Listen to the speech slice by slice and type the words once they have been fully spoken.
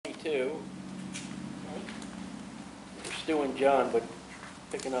22. We're still in John, but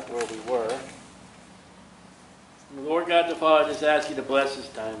picking up where we were. Lord God the Father, I just ask you to bless this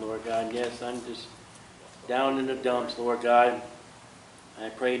time, Lord God. Yes, I'm just down in the dumps, Lord God. I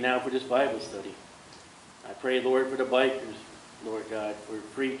pray now for this Bible study. I pray, Lord, for the bikers, Lord God, for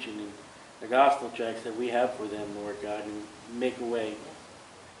preaching and the gospel tracts that we have for them, Lord God, and make a way.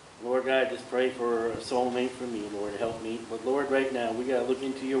 Lord God, just pray for a soulmate for me, Lord, help me. But Lord, right now, we got to look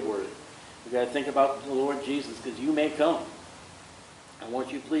into your word. We got to think about the Lord Jesus, because you may come. I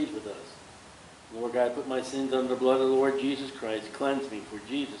want you pleased with us. Lord God, put my sins under the blood of the Lord Jesus Christ. Cleanse me for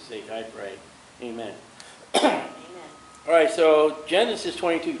Jesus' sake, I pray. Amen. Amen. All right, so Genesis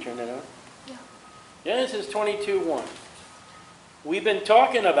 22, turn that on. Yeah. Genesis 22:1. We've been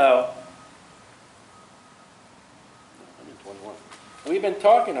talking about, I'm in 21. We've been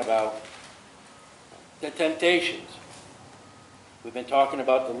talking about the temptations. We've been talking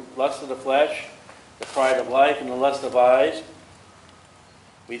about the lust of the flesh, the pride of life, and the lust of eyes.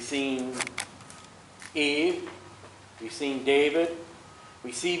 We've seen Eve. We've seen David.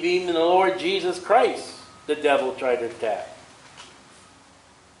 We see even the Lord Jesus Christ, the devil tried to attack.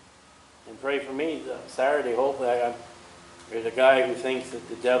 And pray for me, Saturday, hopefully, there's a guy who thinks that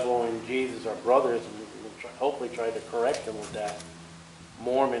the devil and Jesus are brothers, and we'll hopefully try to correct him with that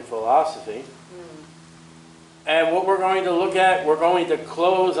Mormon philosophy. And what we're going to look at, we're going to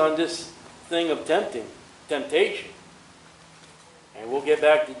close on this thing of temptation. And we'll get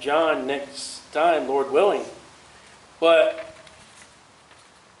back to John next time, Lord willing. But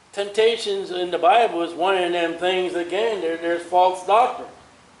temptations in the Bible is one of them things, again, there's false doctrine.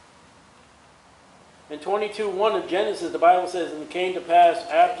 In 22:1 of Genesis, the Bible says, "And it came to pass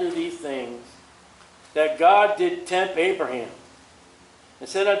after these things, that God did tempt Abraham, and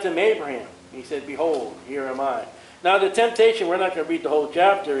said unto him, Abraham, he said, Behold, here am I." Now the temptation, we're not going to read the whole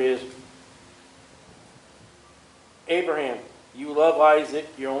chapter, is, Abraham, you love Isaac,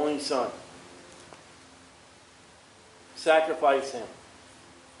 your only son. Sacrifice him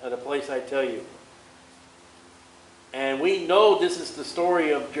at a place I tell you. And we know this is the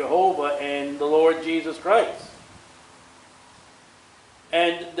story of Jehovah and the Lord Jesus Christ.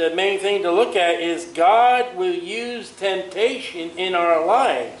 And the main thing to look at is God will use temptation in our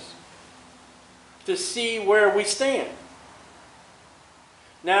lives to see where we stand.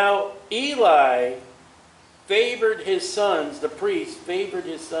 Now, Eli favored his sons, the priest favored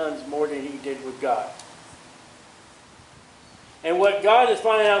his sons more than he did with God. And what God is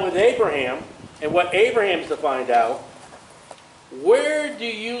finding out with Abraham, and what Abraham's to find out, where do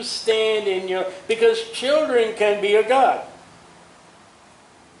you stand in your... Because children can be a God.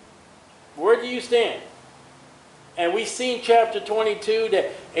 Where do you stand? And we see in chapter 22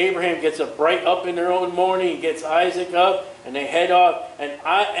 that Abraham gets up right up in the early morning, gets Isaac up, and they head off. And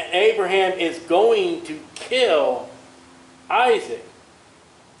Abraham is going to kill Isaac.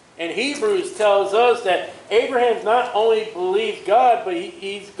 And Hebrews tells us that Abraham's not only believed God, but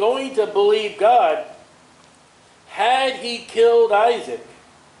he's going to believe God had he killed Isaac.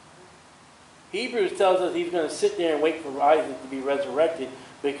 Hebrews tells us he's going to sit there and wait for Isaac to be resurrected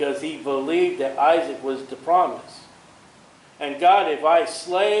because he believed that Isaac was the promise. And God, if I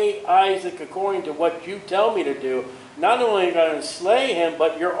slay Isaac according to what you tell me to do, not only are you going to slay him,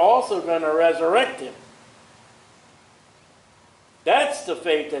 but you're also going to resurrect him. That's the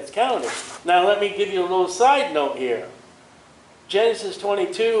faith that's counted. Now let me give you a little side note here. Genesis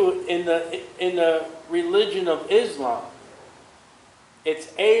 22, in the religion of Islam,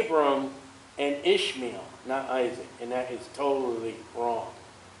 it's Abram and Ishmael, not Isaac. And that is totally wrong.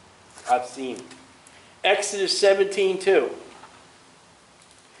 I've seen it. Exodus 17:2.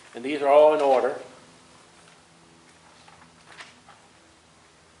 And these are all in order.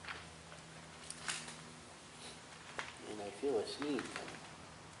 And I feel a sneeze.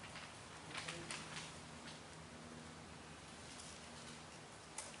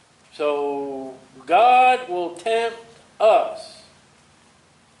 So God will tempt us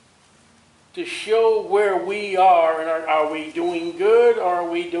to show where we are, and are we doing good or are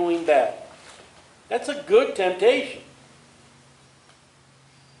we doing bad? That's a good temptation.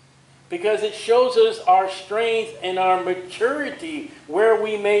 Because it shows us our strength and our maturity where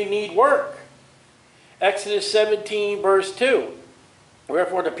we may need work. Exodus 17 verse 2.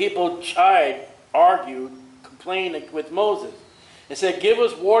 Wherefore the people chid, argued, complained with Moses, and said, Give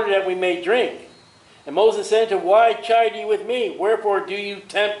us water that we may drink. And Moses said to him, Why chide ye with me? Wherefore do you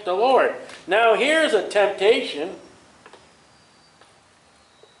tempt the Lord? Now here's a temptation.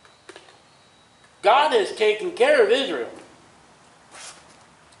 God has taken care of Israel.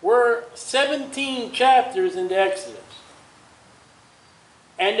 We're 17 chapters into Exodus.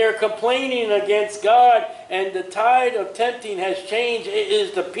 And they're complaining against God, and the tide of tempting has changed. It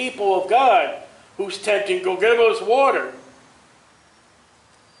is the people of God who's tempting, go give us water.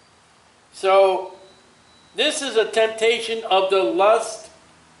 So, this is a temptation of the lust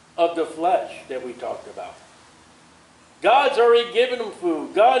of the flesh that we talked about. God's already given them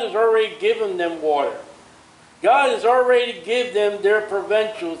food. God has already given them water. God has already given them their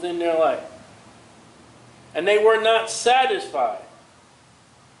provincials in their life. And they were not satisfied.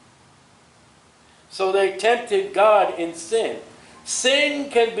 So they tempted God in sin. Sin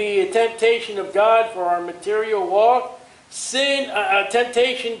can be a temptation of God for our material walk. A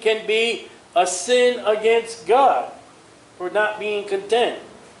temptation can be a sin against God for not being content.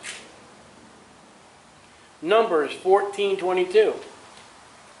 Numbers 14:22.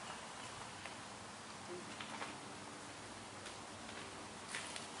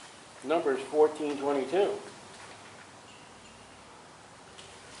 Numbers 14:22.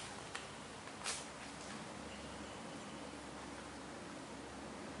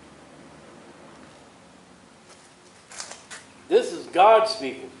 This is God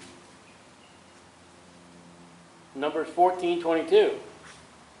speaking. Numbers 14:22.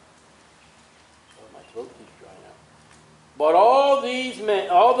 My throat keeps drying out. But all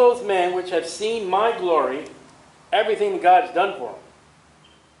those men which have seen my glory, everything God's done for them,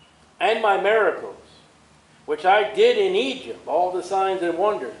 and my miracles, which I did in Egypt, all the signs and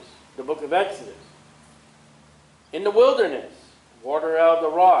wonders, the book of Exodus, in the wilderness, water out of the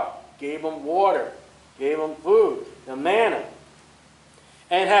rock, gave them water, gave them food, the manna,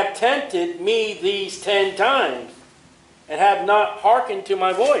 and have tempted me these 10 times, and have not hearkened to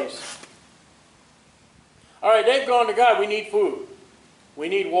my voice. All right, they've gone to God, we need food. We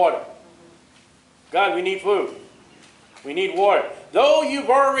need water. God, we need food. We need water. Though you've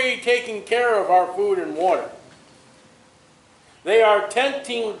already taken care of our food and water, they are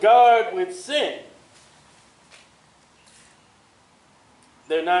tempting God with sin.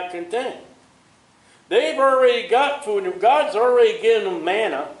 They're not content. They've already got food, and God's already given them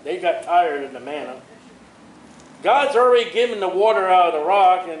manna. They got tired of the manna. God's already given the water out of the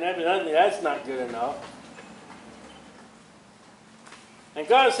rock, and evidently that's not good enough. And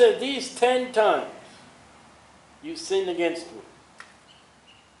God said, these 10 times you sinned against me.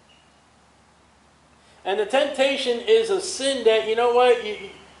 And the temptation is a sin that, you know what,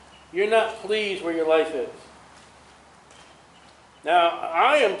 you're not pleased where your life is. Now,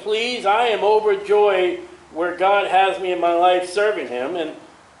 I am pleased, I am overjoyed where God has me in my life serving Him, and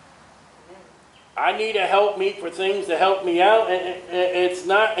I need a helpmeet for things to help me out, and it's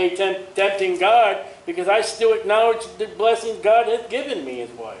not a tempting God, because I still acknowledge the blessings God has given me as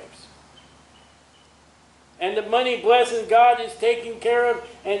wives. And the money blessings God is taking care of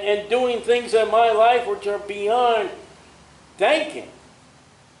and doing things in my life which are beyond thanking.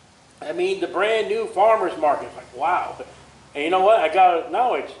 I mean, the brand new farmer's market, like, wow. And you know what? I got to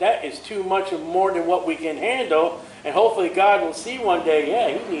acknowledge that is too much of more than what we can handle. And hopefully God will see one day,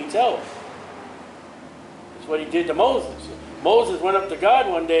 yeah, he needs help. That's what he did to Moses. Moses went up to God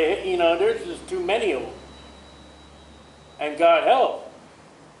one day, you know, there's just too many of them. And God helped.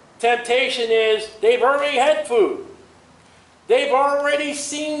 Temptation is they've already had food. They've already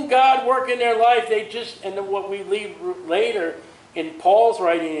seen God work in their life. They just, and then what we read later in Paul's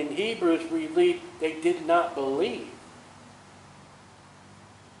writing in Hebrews, we read they did not believe.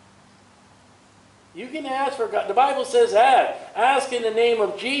 You can ask for God. The Bible says ask. Ask in the name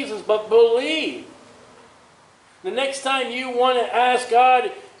of Jesus, but believe. The next time you want to ask God,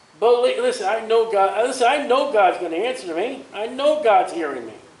 believe. Listen, I know God. Listen, I know God's going to answer me. I know God's hearing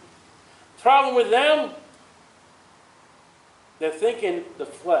me. The problem with them, they're thinking the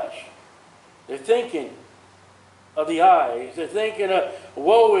flesh. They're thinking of the eyes. They're thinking of,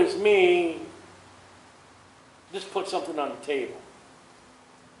 woe is me. Just put something on the table.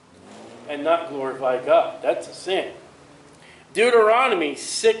 And not glorify God. That's a sin. Deuteronomy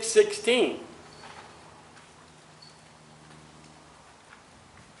 6:16.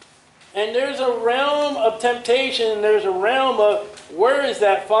 And there's a realm of temptation, and there's a realm of where is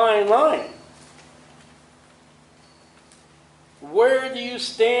that fine line? Where do you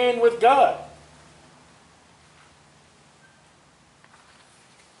stand with God?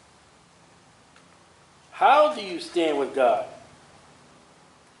 How do you stand with God?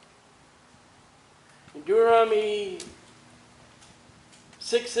 In Deuteronomy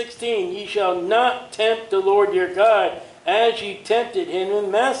 6:16, ye shall not tempt the Lord your God as ye tempted him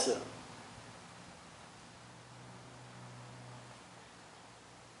in Massah.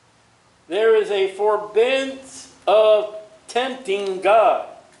 There is a forbearance of tempting God.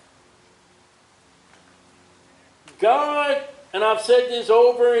 God And I've said this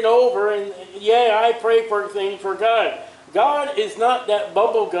over and over, and yeah, I pray for things for God. God is not that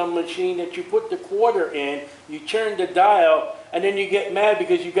bubblegum machine that you put the quarter in, you turn the dial, and then you get mad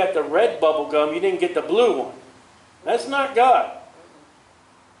because you got the red bubblegum, you didn't get the blue one. That's not God.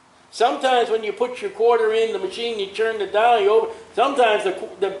 Sometimes when you put your quarter in the machine, you turn the dial, you over, sometimes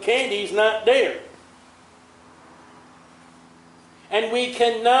the candy's not there. And we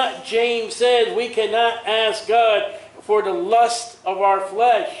cannot, James says, we cannot ask God for the lust of our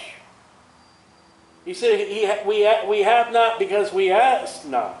flesh. He said, we have not because we ask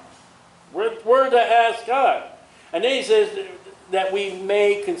not. We're to ask God. And then he says that we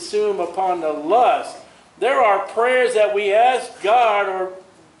may consume upon the lust. There are prayers that we ask God or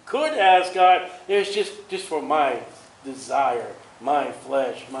could ask God. It's just for my desire, my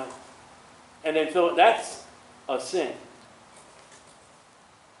flesh, my... And then Philip, that's a sin.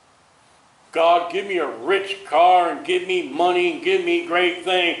 God, give me a rich car and give me money and give me great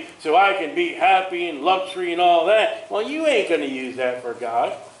things so I can be happy and luxury and all that. Well, you ain't going to use that for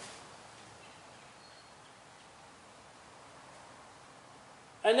God.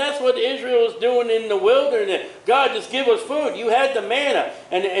 And that's what Israel is doing in the wilderness. God, just give us food. You had the manna.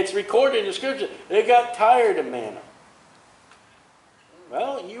 And it's recorded in the scripture. They got tired of manna.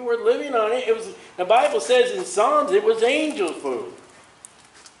 Well, you were living on it. The Bible says in Psalms it was angel food.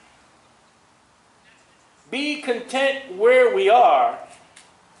 Be content where we are.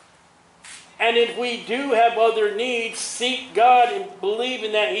 And if we do have other needs, seek God and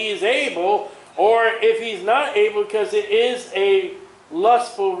believing that He is able. Or if He's not able because it is a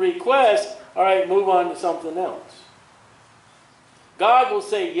lustful request, all right, move on to something else. God will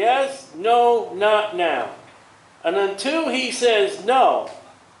say yes, no, not now. And until He says no,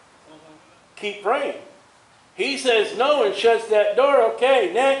 keep praying. He says no and shuts that door.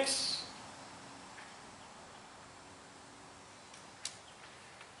 Okay, next.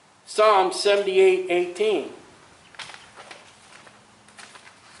 Psalm 78:18.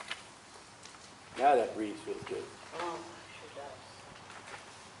 Now that reads feels good. Oh, sure does.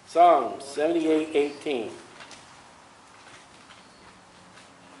 Psalm 78:18.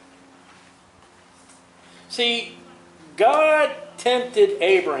 See, God tempted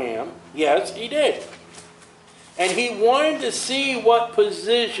Abraham. Yes, He did. And He wanted to see what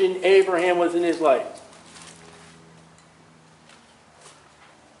position Abraham was in his life.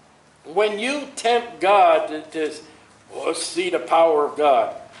 When you tempt God to see the power of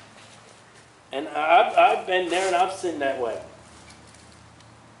God. And I've been there and I've sinned that way.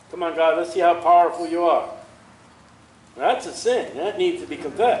 Come on, God, let's see how powerful you are. That's a sin. That needs to be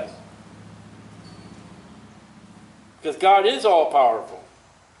confessed. Because God is all powerful.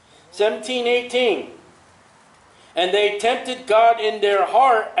 17:18. And they tempted God in their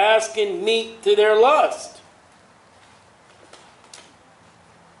heart, asking meat to their lust.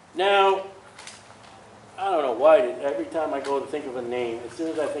 Now, I don't know why, every time I go to think of a name, as soon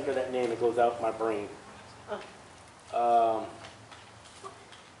as I think of that name, it goes out my brain. The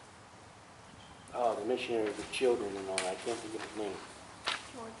missionary of the children and all that. I can't think of his name.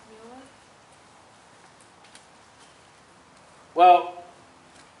 George Mueller? Well,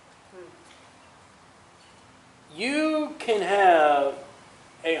 you can have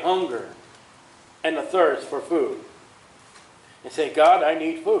a hunger and a thirst for food. And say, God, I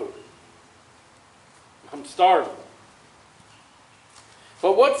need food. I'm starving.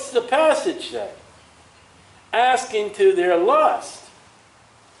 But what's the passage say? Asking to their lust.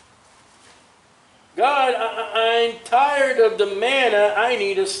 God, I'm tired of the manna. I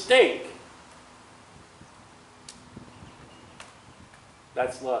need a steak.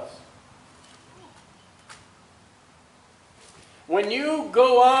 That's lust. When you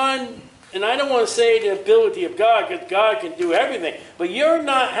go on, and I don't want to say the ability of God, because God can do everything, but you're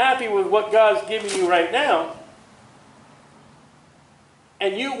not happy with what God's giving you right now,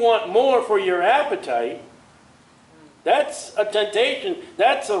 and you want more for your appetite, that's a temptation,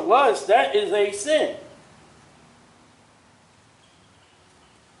 that's a lust, that is a sin.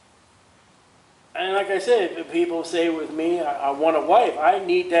 And like I said, if people say with me, I want a wife, I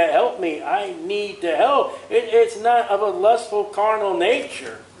need to help me, I need to help. It's not of a lustful carnal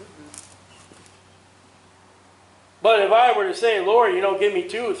nature. But if I were to say, Lord, give me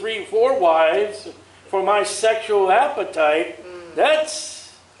 2, 3, 4 wives for my sexual appetite, that's...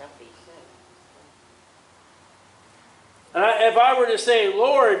 And if I were to say,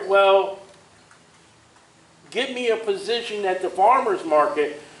 Lord, well, give me a position at the farmer's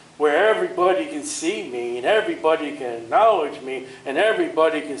market where everybody can see me and everybody can acknowledge me and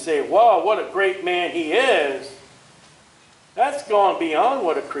everybody can say, wow, what a great man he is, that's gone beyond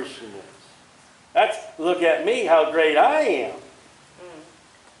what a Christian is. That's, look at me, how great I am.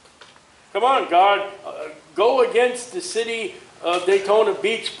 Come on, God, go against the city of Daytona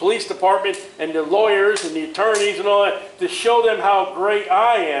Beach Police Department and the lawyers and the attorneys and all that to show them how great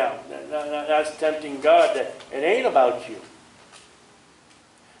I am. That's tempting God. That it ain't about you.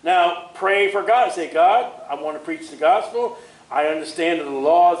 Now, pray for God. Say, God, I want to preach the gospel. I understand that the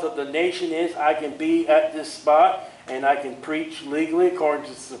laws of the nation is I can be at this spot and I can preach legally according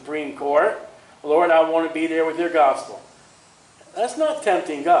to the Supreme Court. Lord, I want to be there with your gospel. That's not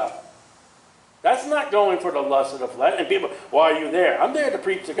tempting God. That's not going for the lust of the flesh. And people, why are you there? I'm there to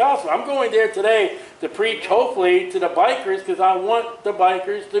preach the gospel. I'm going there today to preach, hopefully, to the bikers because I want the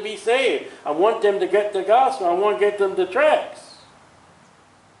bikers to be saved. I want them to get the gospel. I want to get them to tracks.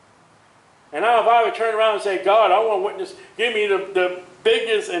 And now if I would turn around and say, God, I want to witness, give me the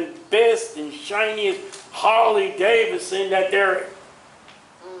biggest and best and shiniest Harley Davidson that there.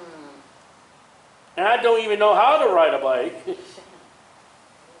 And I don't even know how to ride a bike.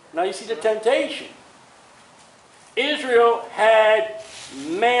 Now you see the temptation. Israel had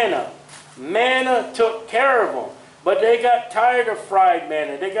manna. Manna took care of them. But they got tired of fried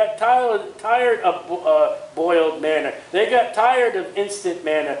manna. They got tired of boiled manna. They got tired of instant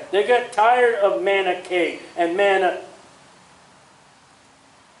manna. They got tired of manna cake and manna.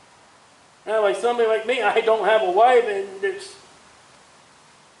 Now, like somebody like me, I don't have a wife, and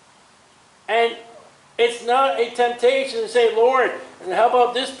it's not a temptation to say, Lord, and how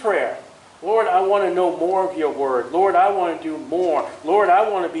about this prayer? Lord, I want to know more of your word. Lord, I want to do more. Lord, I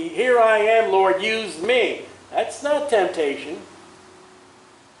want to be, here I am, Lord, use me. That's not temptation.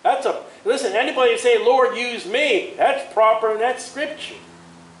 Listen, anybody say, Lord, use me, that's proper and that's scripture.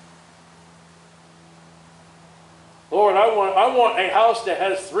 Lord, I want a house that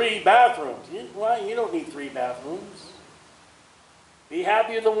has 3 bathrooms. Well, you don't need 3 bathrooms. Be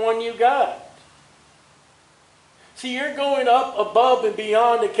happy with the one you got. See, you're going up above and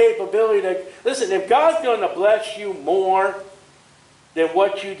beyond the capability to... Listen, if God's going to bless you more than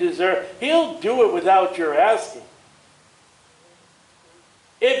what you deserve, He'll do it without your asking.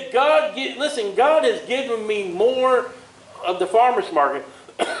 If God... Listen, God has given me more of the farmer's market.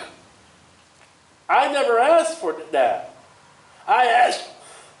 I never asked for that. I asked...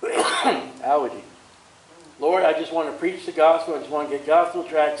 allergy. Lord, I just want to preach the gospel. I just want to get gospel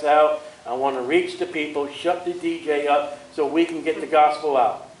tracts out. I want to reach the people, shut the DJ up so we can get the gospel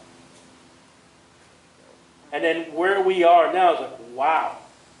out. And then where we are now is like, wow.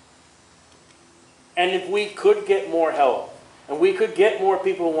 And if we could get more help, and we could get more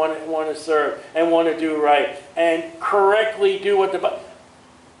people who want to serve and want to do right and correctly do what the...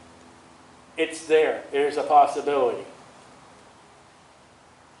 It's there. There's a possibility.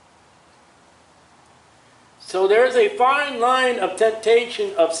 So there's a fine line of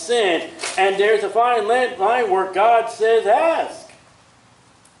temptation of sin, and there's a fine line where God says, ask.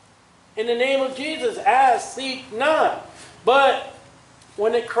 In the name of Jesus, ask, seek not. But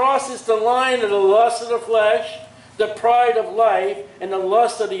when it crosses the line of the lust of the flesh, the pride of life, and the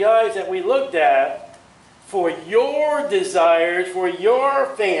lust of the eyes that we looked at, for your desires, for your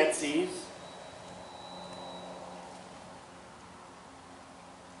fancies,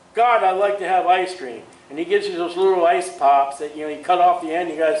 God, I'd like to have ice cream. And He gives you those little ice pops that, you cut off the end.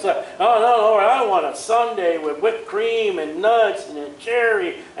 You got to say, oh, no, Lord, I want a sundae with whipped cream and nuts and a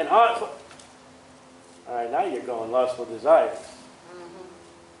cherry and hot... All right, now you're going lustful desires.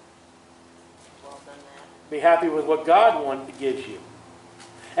 Well done that. Be happy with what God gives you.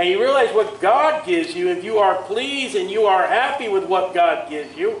 And you realize what God gives you, if you are pleased and you are happy with what God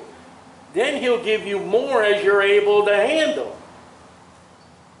gives you, then He'll give you more as you're able to handle.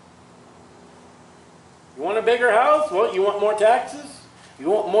 You want a bigger house? Well, you want more taxes?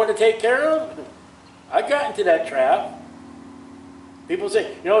 You want more to take care of? I got into that trap. People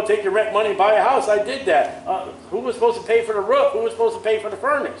say, take your rent money and buy a house. I did that. Who was supposed to pay for the roof? Who was supposed to pay for the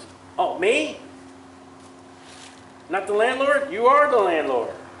furnace? Oh, me? Not the landlord? You are the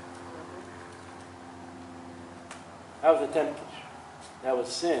landlord. That was a temptation. That was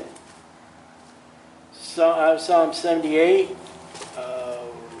sin. Psalm 78.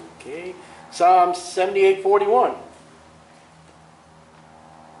 Okay. Psalm 78:41.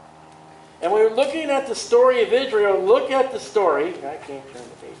 And we were looking at the story of Israel. Look at the story. I can't turn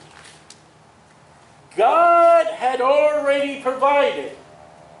the page. God had already provided.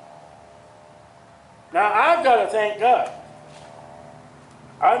 Now, I've got to thank God.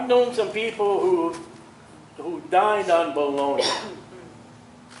 I've known some people who dined on bologna.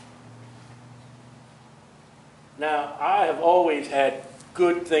 Now, I have always had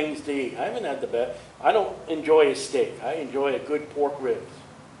good things to eat. I haven't had the best. I don't enjoy a steak. I enjoy a good pork ribs.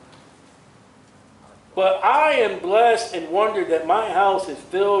 But I am blessed and wonder that my house is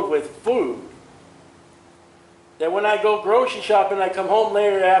filled with food. That when I go grocery shopping, I come home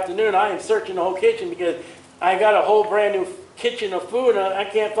later in the afternoon, I am searching the whole kitchen because I got a whole brand new kitchen of food and I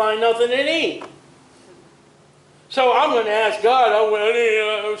can't find nothing to eat. So I'm going to ask God,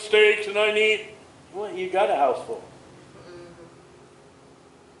 I need steaks and I need... Well, you got a house full.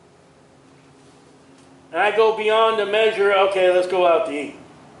 And I go beyond the measure, okay, let's go out to eat.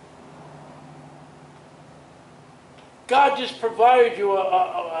 God just provided you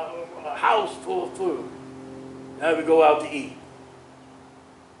a house full of food. Now we go out to eat.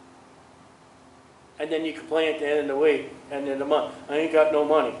 And then you complain at the end of the week, end of the month, I ain't got no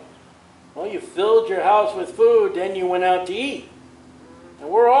money. Well, you filled your house with food, then you went out to eat. And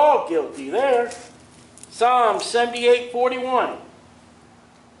we're all guilty there. Psalm 78:41.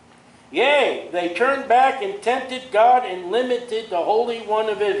 Yea, they turned back and tempted God and limited the Holy One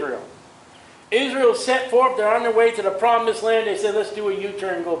of Israel. Israel set forth, they're on their way to the promised land. They said, let's do a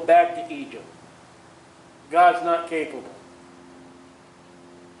U-turn and go back to Egypt. God's not capable.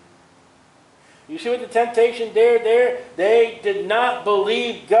 You see what the temptation there? They did not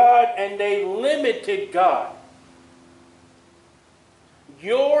believe God and they limited God.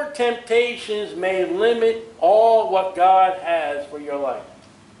 Your temptations may limit all what God has for your life.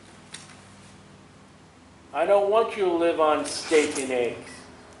 I don't want you to live on steak and eggs.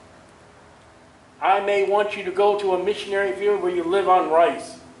 I may want you to go to a missionary field where you live on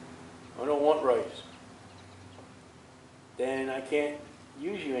rice. I don't want rice. Then I can't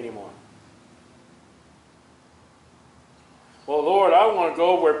use you anymore. Well, Lord, I want to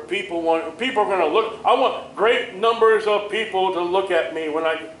go where people are going to look. I want great numbers of people to look at me when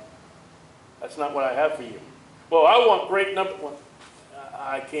I... That's not what I have for you. Well, I want great numbers. Well,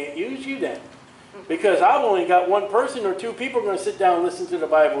 I can't use you then. Because I've only got one person or two people going to sit down and listen to the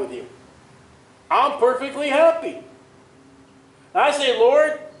Bible with you. I'm perfectly happy. And I say,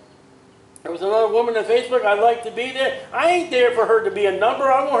 Lord, there was another woman on Facebook, I'd like to be there. I ain't there for her to be a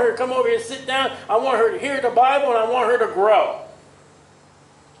number. I want her to come over here and sit down. I want her to hear the Bible and I want her to grow.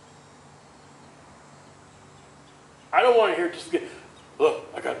 I don't want to hear just get, look,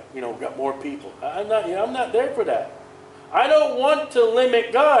 I got more people. I'm not there for that. I don't want to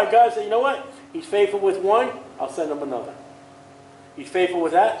limit God. God said, you know what? He's faithful with one, I'll send him another. He's faithful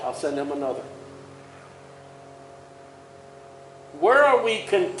with that, I'll send him another. Where are we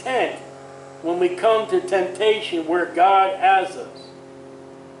content when we come to temptation where God has us?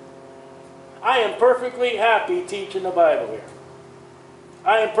 I am perfectly happy teaching the Bible here.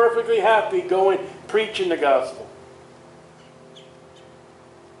 I am perfectly happy going preaching the gospel.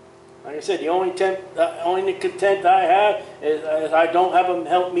 Like I said, the only content I have is I don't have them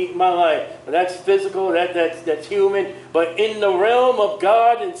help me in my life. But that's physical, that's human. But in the realm of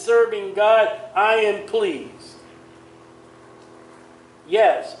God and serving God, I am pleased.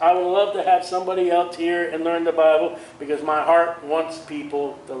 Yes, I would love to have somebody else here and learn the Bible because my heart wants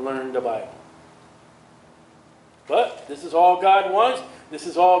people to learn the Bible. But this is all God wants. This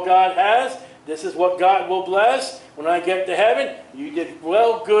is all God has. This is what God will bless. When I get to heaven, you did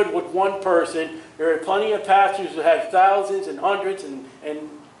well good with one person. There are plenty of pastors who have thousands and hundreds and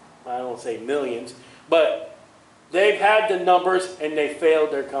I don't say millions, but they've had the numbers and they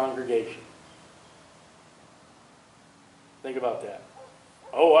failed their congregation. Think about that.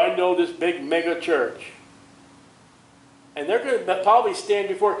 Oh, I know this big mega church. And they're going to probably stand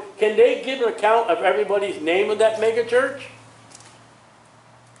before. Can they give an account of everybody's name of that mega church?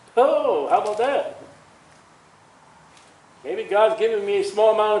 Oh, how about that? Maybe God's giving me a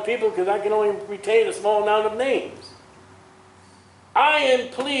small amount of people because I can only retain a small amount of names. I am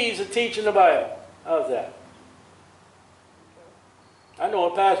pleased at teaching the Bible. How's that? I know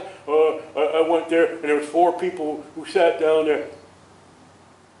a pastor, I went there and there was 4 people who sat down there.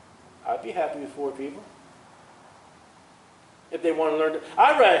 I'd be happy with 4 people. If they want to learn.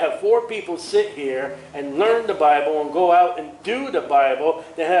 I'd rather have 4 people sit here and learn the Bible and go out and do the Bible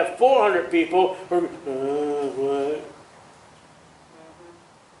than have 400 people who what?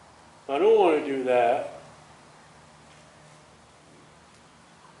 I don't want to do that.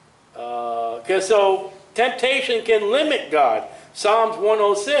 Okay, so temptation can limit God. Psalms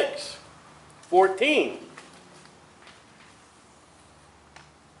 106:14.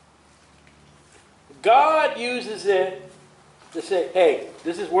 God uses it to say, hey,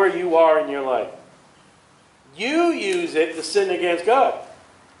 this is where you are in your life. You use it to sin against God.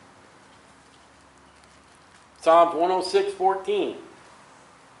 Psalms 106:14.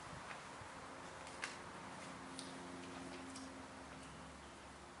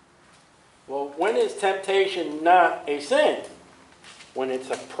 Well, when is temptation not a sin? When it's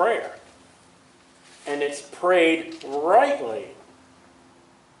a prayer. and it's prayed rightly.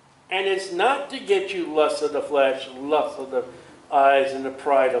 And it's not to get you lust of the flesh, lust of the eyes, and the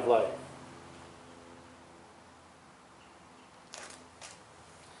pride of life.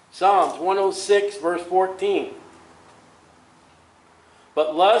 Psalms 106, verse 14.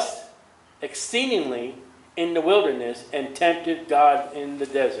 But lust exceedingly in the wilderness and tempted God in the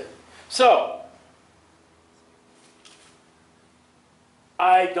desert. So,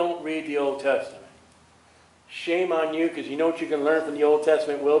 I don't read the Old Testament. Shame on you, because you know what you can learn from the Old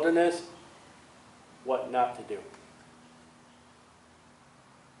Testament wilderness? What not to do.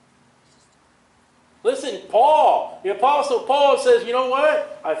 Listen, Paul, the Apostle Paul says, you know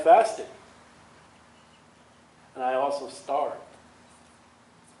what? I fasted. And I also starved.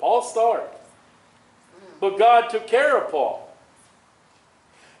 Paul starved. But God took care of Paul.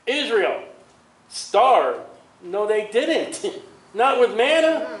 Israel starved. No, they didn't. Not with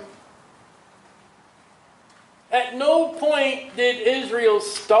manna. At no point did Israel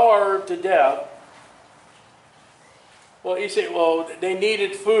starve to death. Well, you say, well, they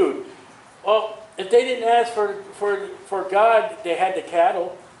needed food. Well, if they didn't ask for God, they had the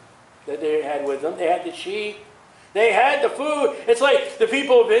cattle that they had with them. They had the sheep. They had the food. It's like the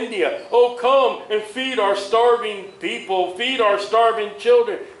people of India. Oh, come and feed our starving people. Feed our starving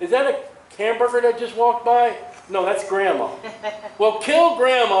children. Is that a hamburger that just walked by? No, that's grandma. Well, kill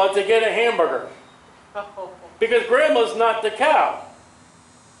grandma to get a hamburger. Because grandma's not the cow.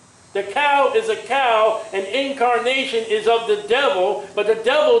 The cow is a cow, and incarnation is of the devil, but the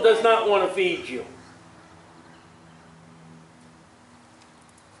devil does not want to feed you.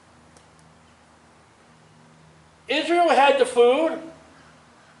 Israel had the food,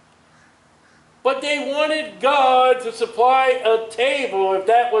 but they wanted God to supply a table if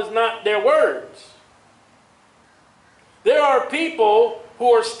that was not their words. There are people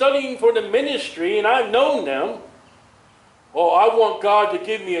who are studying for the ministry, and I've known them. Oh, I want God to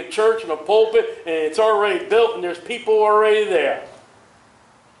give me a church and a pulpit, and it's already built, and there's people already there.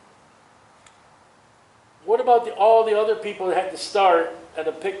 What about all the other people that had to start at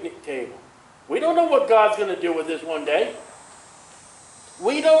a picnic table? We don't know what God's going to do with this one day.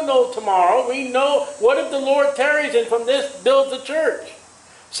 We don't know tomorrow. We know, what if the Lord tarries and from this builds a church?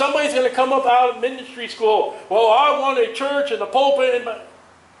 Somebody's going to come up out of ministry school. Well, I want a church and a pulpit.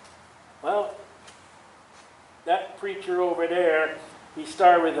 Well, that preacher over there, he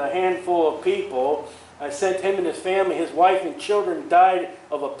started with a handful of people. I sent him and his family, his wife and children died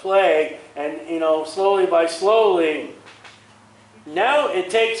of a plague. And, slowly by slowly, now it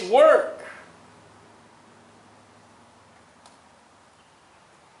takes work.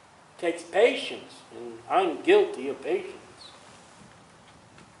 It takes patience. And I'm guilty of patience.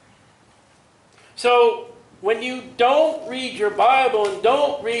 So, when you don't read your Bible and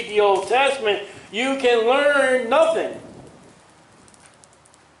don't read the Old Testament, you can learn nothing.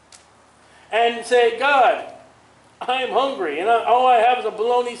 And say, God, I am hungry, and all I have is a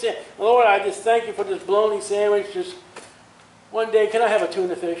bologna sandwich. Lord, I just thank you for this bologna sandwich. Just one day, can I have a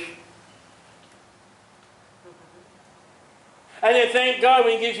tuna fish? And then thank God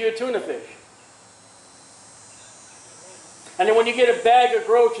when He gives you a tuna fish. And then when you get a bag of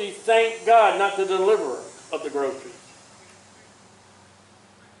groceries, thank God, not the deliverer of the groceries.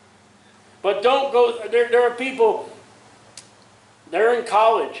 But don't go, there are people, they're in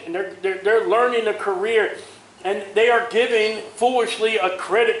college, and they're learning a career, and they are giving, foolishly, a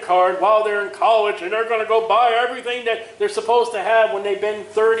credit card while they're in college, and they're going to go buy everything that they're supposed to have when they've been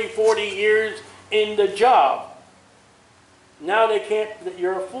 30, 40 years in the job. Now they can't,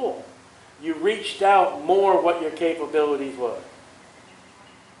 you're a fool. You reached out more what your capabilities were.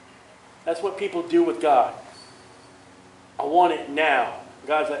 That's what people do with God. I want it now.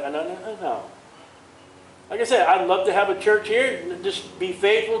 God's like, no. Like I said, I'd love to have a church here. Just be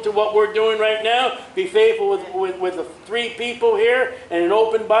faithful to what we're doing right now. Be faithful with the 3 people here and an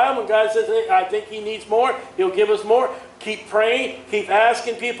open Bible. When God says, hey, I think He needs more, He'll give us more. Keep praying. Keep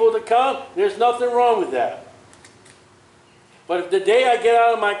asking people to come. There's nothing wrong with that. But if the day I get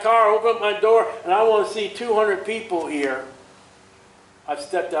out of my car, open up my door, and I want to see 200 people here, I've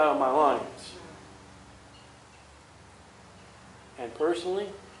stepped out of my lines. And personally,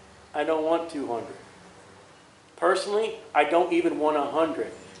 I don't want 200. Personally, I don't even want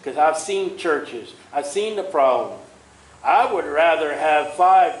 100. Because I've seen churches. I've seen the problem. I would rather have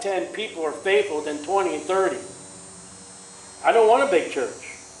 5, 10 people are faithful than 20 and 30. I don't want a big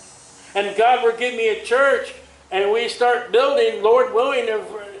church. And if God were to give me a church, and we start building, Lord willing, to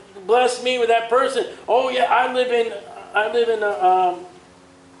bless me with that person. Oh yeah, I live in I'm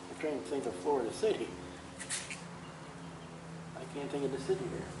trying to think of Florida City. I can't think of the city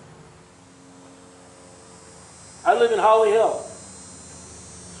here. I live in Holly Hill.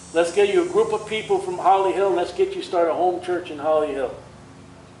 Let's get you a group of people from Holly Hill and let's get you start a home church in Holly Hill.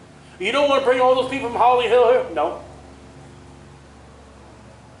 You don't want to bring all those people from Holly Hill here? No.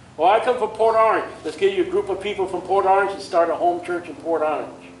 Well, I come from Port Orange. Let's get you a group of people from Port Orange and start a home church in Port Orange.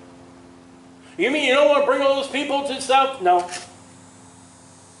 You mean you don't want to bring all those people to the South? No.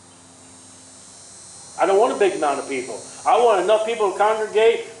 I don't want a big amount of people. I want enough people to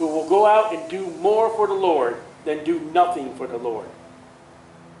congregate who will go out and do more for the Lord than do nothing for the Lord.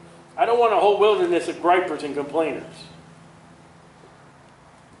 I don't want a whole wilderness of gripers and complainers.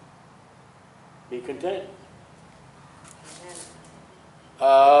 Be content.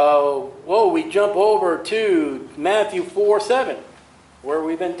 We jump over to Matthew 4:7, where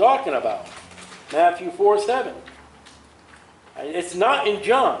we've been talking about. Matthew 4:7. It's not in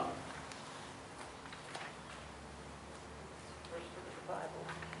John.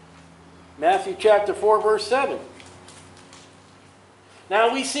 Matthew chapter 4, verse 7.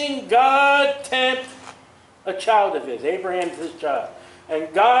 Now we've seen God tempt a child of his. Abraham's his child.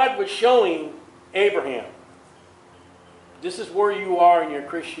 And God was showing Abraham, this is where you are in your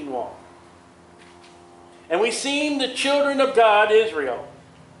Christian walk. And we've seen the children of God, Israel,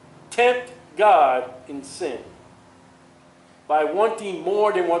 tempt God in sin by wanting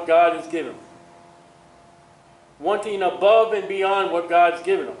more than what God has given them. Wanting above and beyond what God's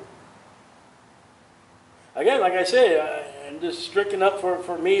given them. Again, like I said, I'm just stricken up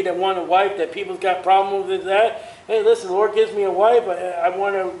for me to want a wife that people's got problems with that. Hey, listen, the Lord gives me a wife. I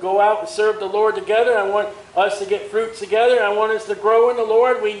want to go out and serve the Lord together. I want us to get fruits together. I want us to grow in the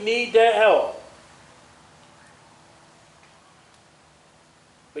Lord. We need that help.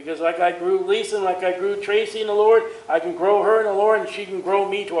 Because like I grew Lisa and like I grew Tracy in the Lord, I can grow her in the Lord and she can grow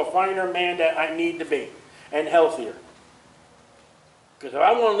me to a finer man that I need to be and healthier. Because if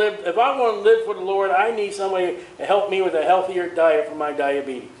I want to live for the Lord, I need somebody to help me with a healthier diet for my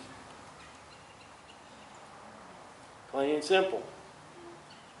diabetes. Plain and simple.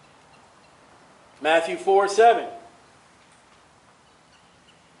 Matthew 4:7.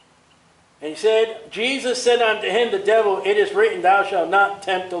 And he said, Jesus said unto him, the devil, it is written, thou shalt not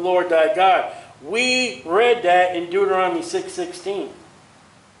tempt the Lord thy God. We read that in Deuteronomy 6:16.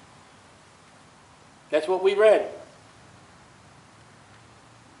 That's what we read.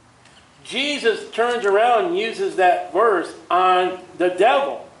 Jesus turns around and uses that verse on the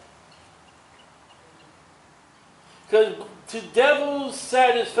devil. Because to devil's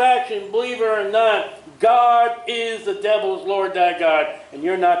satisfaction, believe it or not, God is the devil's Lord thy God, and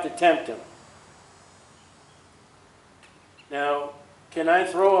you're not to tempt him. Now, can I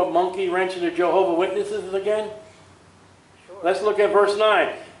throw a monkey wrench into Jehovah's Witnesses again? Sure. Let's look at verse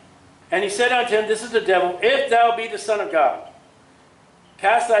 9. And he said unto him, this is the devil, if thou be the Son of God,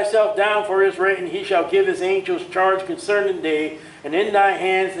 cast thyself down, for it is written, he shall give his angels charge concerning thee, and in thy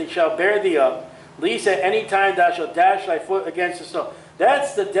hands they shall bear thee up, lest at any time thou shalt dash thy foot against a stone.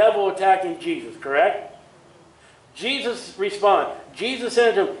 That's the devil attacking Jesus, correct? Jesus responds. Jesus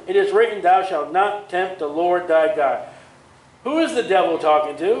said to him, it is written, thou shalt not tempt the Lord thy God. Who is the devil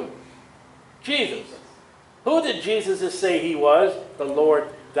talking to? Jesus. Who did Jesus just say he was? The Lord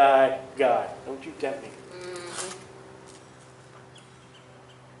thy God. Don't you tempt me.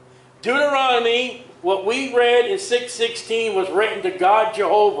 Deuteronomy, what we read in 6:16 was written to God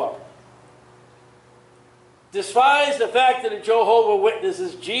Jehovah. Despise the fact that the Jehovah's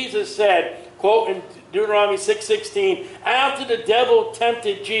Witnesses, Jesus said, quote in Deuteronomy 6:16, after the devil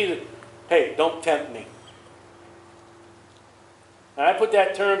tempted Jesus, hey, don't tempt me. And I put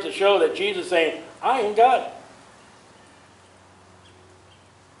that in terms to show that Jesus is saying, I am God.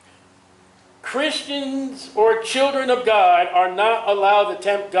 Christians or children of God are not allowed to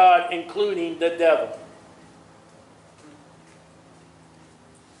tempt God, including the devil.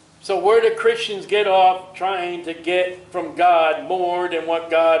 So where do Christians get off trying to get from God more than what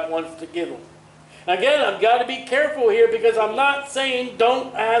God wants to give them? Again, I've got to be careful here because I'm not saying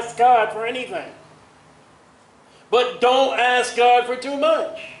don't ask God for anything. But don't ask God for too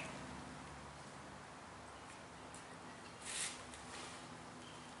much.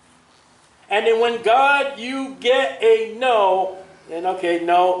 And then when God, you get a no, then okay,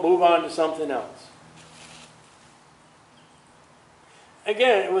 no, move on to something else.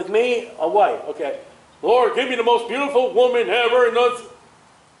 Again, with me, a wife. Okay, Lord, give me the most beautiful woman ever. And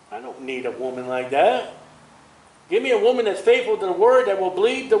I don't need a woman like that. Give me a woman that's faithful to the Word, that will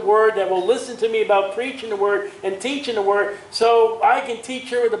believe the Word, that will listen to me about preaching the Word and teaching the Word, so I can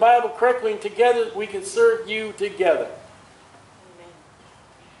teach her the Bible correctly, and together we can serve you together.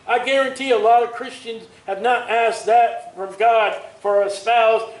 Amen. I guarantee a lot of Christians have not asked that from God for a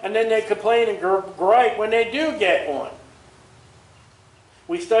spouse, and then they complain and gripe when they do get one.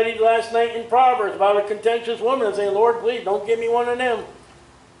 We studied last night in Proverbs about a contentious woman and saying, Lord, please don't give me one of them.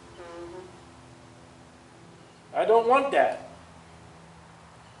 I don't want that.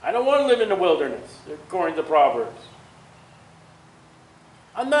 I don't want to live in the wilderness, according to Proverbs.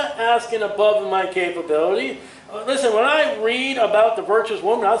 I'm not asking above my capability. Listen, when I read about the virtuous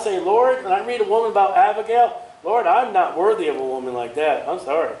woman, I say, Lord, when I read a woman about Abigail, Lord, I'm not worthy of a woman like that. I'm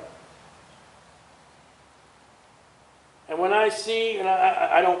sorry. And when I see, and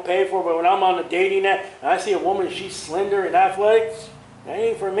I don't pay for it, but when I'm on the dating app, and I see a woman, she's slender and athletic, that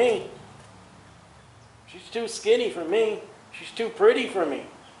ain't for me. She's too skinny for me. She's too pretty for me.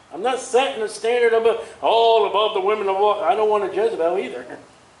 I'm not setting a standard all above the women of all. I don't want a Jezebel either.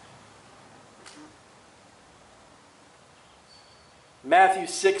 Matthew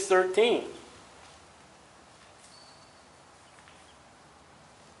 6:13.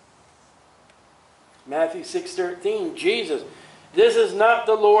 Matthew 6:13. Jesus. This is not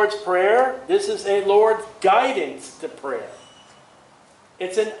the Lord's Prayer. This is a Lord's guidance to prayer.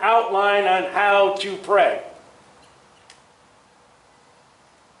 It's an outline on how to pray.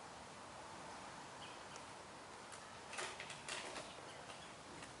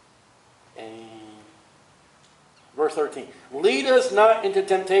 And verse 13. Lead us not into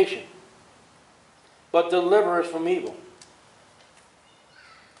temptation, but deliver us from evil.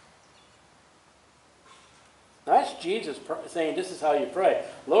 That's Jesus saying this is how you pray.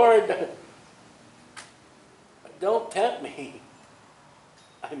 Lord, don't tempt me.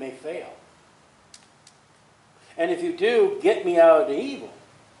 I may fail. And if you do, get me out of the evil.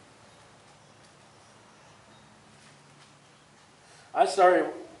 I started,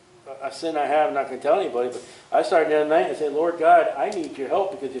 a sin I have, I'm not going to tell anybody, but I started the other night and said, Lord God, I need your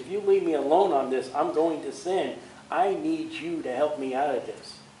help, because if you leave me alone on this, I'm going to sin. I need you to help me out of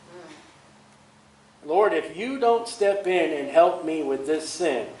this. Lord, if you don't step in and help me with this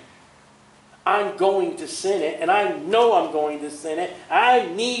sin, I'm going to sin it, and I know I'm going to sin it. I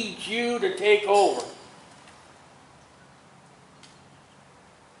need you to take over.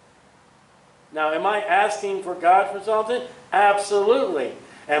 Now, am I asking for God for something? Absolutely.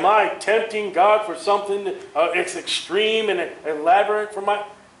 Am I tempting God for something it's extreme and elaborate for my...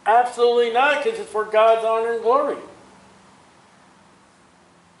 Absolutely not, because it's for God's honor and glory.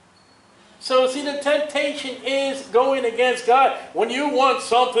 So, see, the temptation is going against God. When you want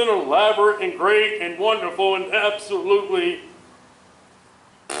something elaborate and great and wonderful and absolutely...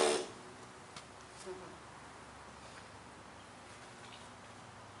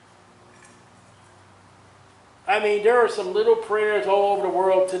 I mean, there are some little prayers all over the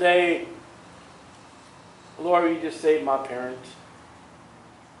world today. Lord, you just save my parents.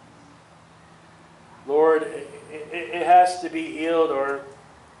 Lord, it has to be healed, or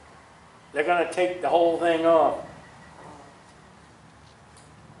they're going to take the whole thing off.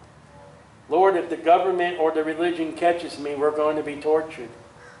 Lord, if the government or the religion catches me, we're going to be tortured.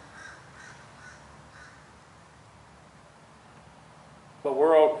 But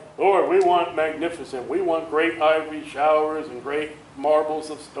we're all, Lord, we want magnificent. We want great ivory showers and great marbles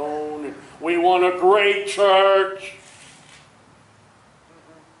of stone. And we want a great church.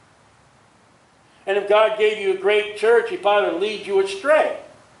 And if God gave you a great church, He'd probably lead you astray,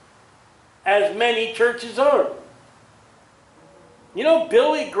 as many churches are. You know,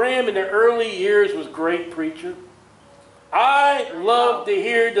 Billy Graham in the early years was a great preacher. I loved to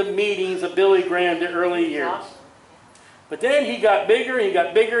hear the meetings of Billy Graham in the early years. But then he got bigger, and he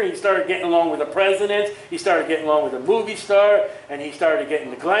got bigger, and he started getting along with the presidents, he started getting along with the movie star, and he started getting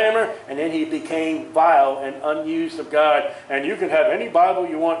the glamour, and then he became vile and unused of God. And you can have any Bible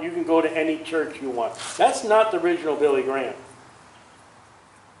you want, you can go to any church you want. That's not the original Billy Graham.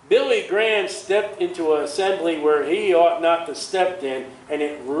 Billy Graham stepped into an assembly where he ought not to step in, and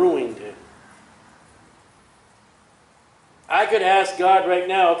it ruined him. I could ask God right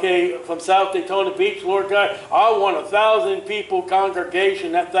now, okay, from South Daytona Beach, Lord God, I want 1,000 people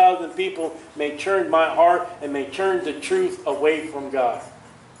congregation. That 1,000 people may turn my heart and may turn the truth away from God.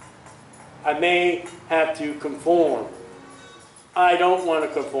 I may have to conform. I don't want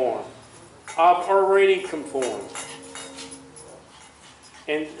to conform. I've already conformed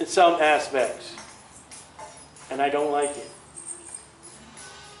in some aspects, and I don't like it.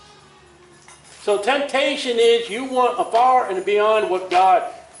 So temptation is you want a far and beyond what God...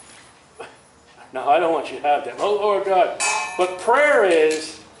 No, I don't want you to have that. Oh, Lord God. But prayer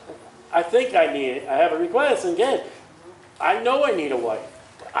is, I think I need it. I have a request. And again, I know I need a wife.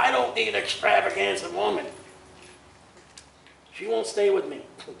 But I don't need an extravagance of woman. She won't stay with me.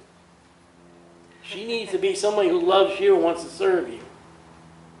 She needs to be somebody who loves you and wants to serve you.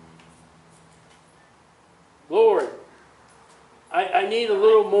 Lord, I need a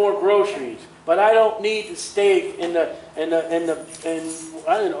little more groceries, but I don't need the steak and I don't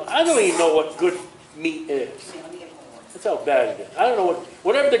even know what good meat is. That's how bad it is. I don't know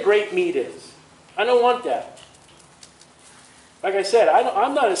whatever the great meat is. I don't want that. Like I said,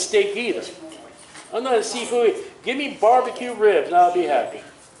 I'm not a steak eater. I'm not a seafood eater. Give me barbecue ribs and I'll be happy.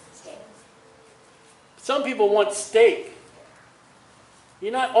 Some people want steak.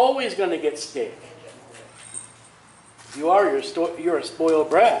 You're not always going to get steak. If you are, you're a spoiled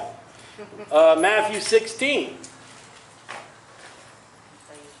brat. Matthew 16.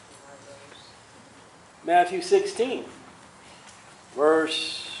 Matthew 16,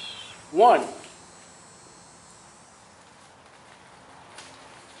 verse 1.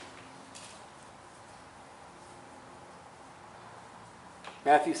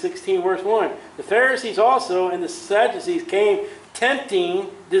 Matthew 16, verse 1. The Pharisees also and the Sadducees came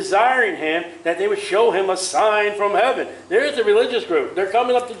tempting, desiring him that they would show him a sign from heaven. There's the religious group. They're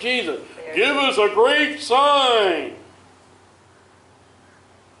coming up to Jesus. Give us a great sign.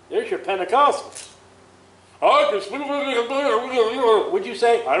 There's your Pentecostals. What'd you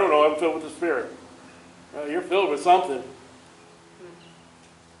say? I don't know. I'm filled with the Spirit. You're filled with something.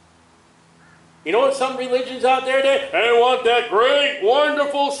 You know what some religions out there do? They want that great,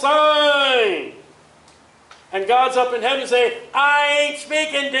 wonderful sign. And God's up in heaven saying, I ain't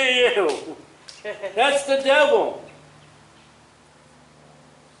speaking to you. That's the devil.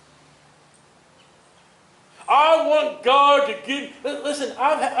 I want God to give... Listen,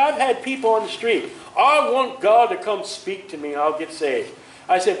 I've had people on the street. I want God to come speak to me and I'll get saved.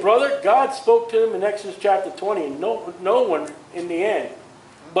 I said, brother, God spoke to him in Exodus chapter 20 and no one in the end.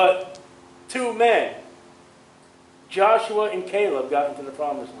 But 2 men, Joshua and Caleb, got into the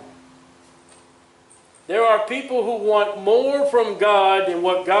promised land. There are people who want more from God than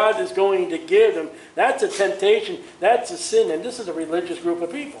what God is going to give them. That's a temptation. That's a sin. And this is a religious group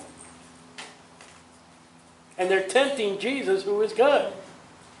of people. And they're tempting Jesus, who is God.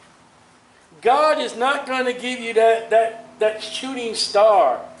 God is not going to give you that shooting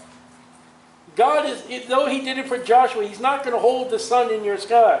star. God is, though he did it for Joshua, he's not going to hold the sun in your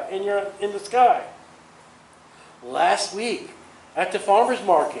sky, in the sky. Last week at the farmer's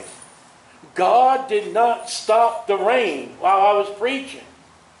market, God did not stop the rain while I was preaching.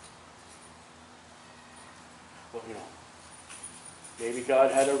 Well, you know, maybe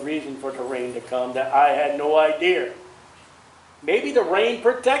God had a reason for the rain to come that I had no idea. Maybe the rain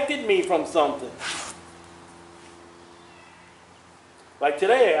protected me from something. Like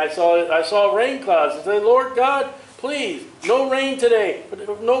today, I saw rain clouds. I said, Lord God, please, no rain today.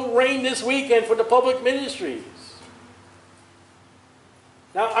 No rain this weekend for the public ministries.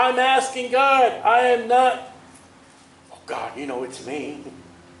 Now I'm asking God. I am not, oh God, you know it's me.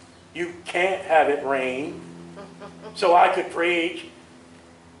 You can't have it rain so I could preach.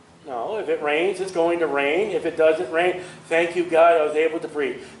 No, if it rains, it's going to rain. If it doesn't rain, thank you, God, I was able to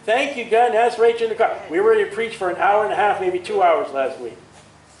preach. Thank you, God, and that's Rachel in the car. We were ready to preach for an hour and a half, maybe 2 hours last week.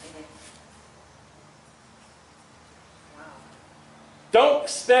 Don't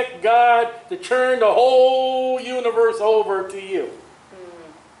expect God to turn the whole universe over to you.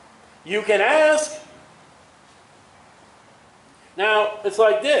 You can ask. Now, it's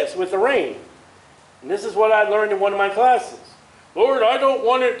like this with the rain. And this is what I learned in one of my classes. Lord, I don't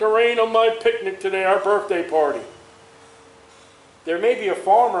want it to rain on my picnic today, our birthday party. There may be a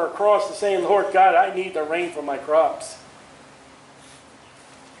farmer across the saying, Lord God, I need the rain for my crops.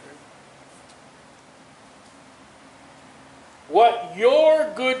 What your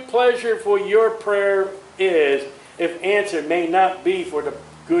good pleasure for your prayer is, if answered, may not be for the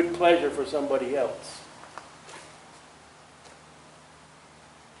good pleasure for somebody else.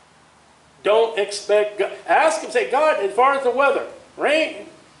 Don't expect God. Ask him, say, God, as far as the weather, rain,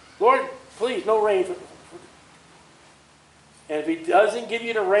 Lord, please, no rain. And if he doesn't give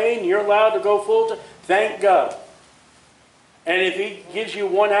you the rain, you're allowed to go full time, thank God. And if he gives you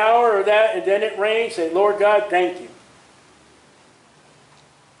 1 hour or that, and then it rains, say, Lord God, thank you.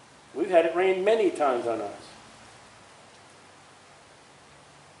 We've had it rain many times on us.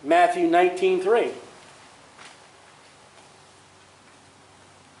 Matthew 19:3.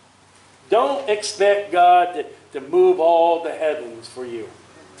 Don't expect God to move all the heavens for you.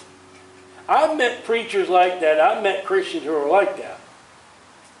 I've met preachers like that. I've met Christians who are like that.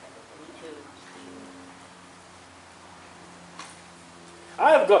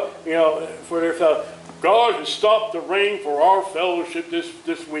 I've got, you know, for their fellow, God has stopped the rain for our fellowship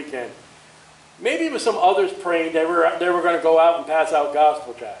this weekend. Maybe it was some others praying they were going to go out and pass out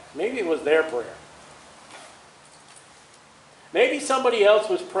gospel tracts. Maybe it was their prayer. Maybe somebody else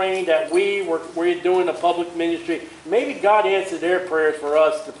was praying that we're doing a public ministry. Maybe God answered their prayers for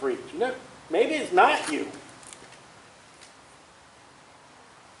us to preach. Maybe it's not you.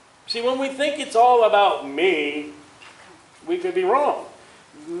 See, when we think it's all about me, we could be wrong.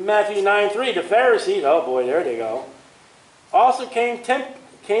 Matthew 9:3, the Pharisees, oh boy, there they go, also came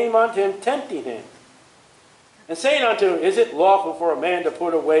unto him, tempting him, and saying unto him, is it lawful for a man to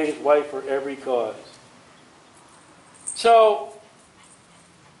put away his wife for every cause? So,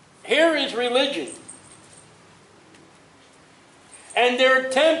 here is religion. And they're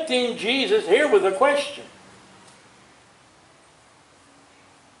tempting Jesus here with a question.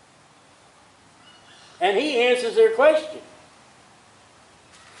 And he answers their question.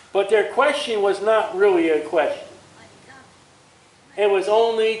 But their question was not really a question. It was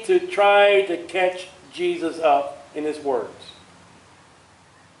only to try to catch Jesus up in his words.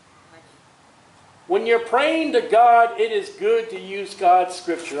 When you're praying to God, it is good to use God's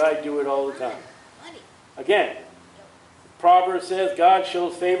scripture. I do it all the time. Again, Proverbs says God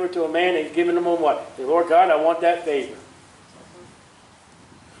shows favor to a man and he's giving him what? Say, Lord God, I want that favor.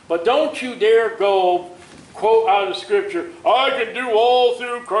 But don't you dare go quote out of scripture, I can do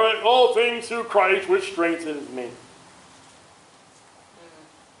all things through Christ which strengthens me.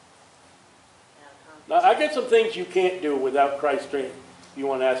 Now, I got some things you can't do without Christ's strength. You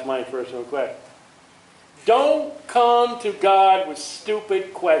want to ask mine first real quick. Don't come to God with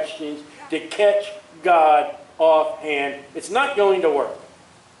stupid questions to catch God offhand. It's not going to work.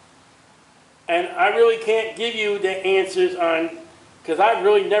 And I really can't give you the answers on, because I've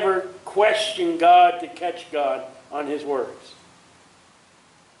really never questioned God to catch God on his words.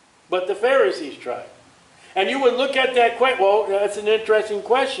 But the Pharisees tried. And you would look at that question, well, that's an interesting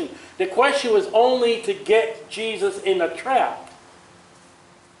question. The question was only to get Jesus in a trap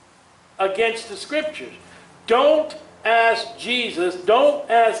against the scriptures. Don't ask Jesus, don't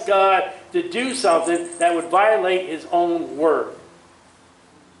ask God to do something that would violate his own word.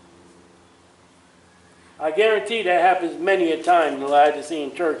 I guarantee that happens many a time in the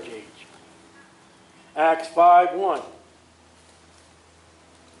Laodicean church age. Acts 5:1.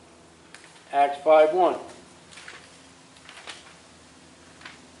 Acts 5:1.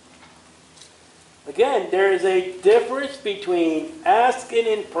 Again, there is a difference between asking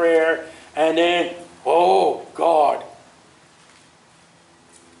in prayer and then, oh, God.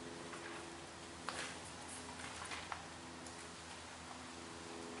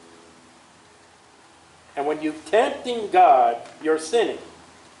 And when you're tempting God, you're sinning.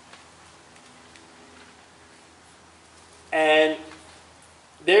 And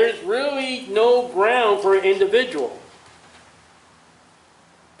there's really no ground for an individual.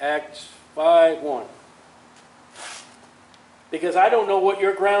 Acts 5:1. Because I don't know what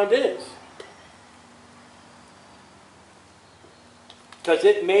your ground is. Because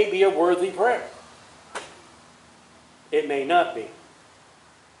it may be a worthy prayer. It may not be.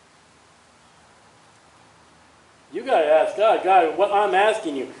 You got to ask God, God, what I'm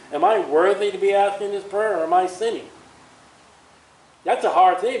asking you, am I worthy to be asking this prayer or am I sinning? That's a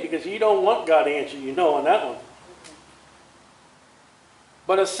hard thing because you don't want God to answer you no on that one.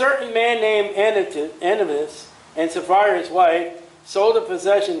 But a certain man named Ananias and Sapphira his wife sold a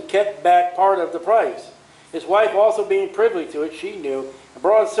possession, kept back part of the price. His wife also being privy to it, she knew, and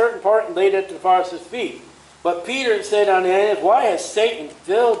brought a certain part and laid it at the Father's feet. But Peter said unto Ananias, why has Satan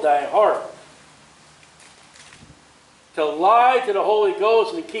filled thy heart to lie to the Holy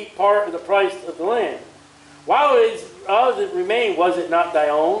Ghost and to keep part of the price of the land? While it remained, was it not thy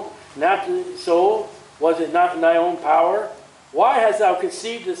own? And after so, was it not in thy own power? Why hast thou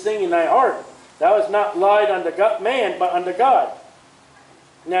conceived this thing in thy heart? Thou hast not lied unto man, but unto God.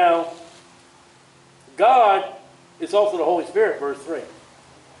 Now, God is also the Holy Spirit, verse 3.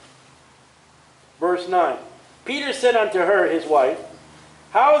 Verse 9. Peter said unto her, his wife,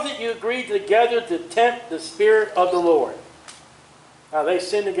 how is it you agreed together to tempt the Spirit of the Lord? Now, they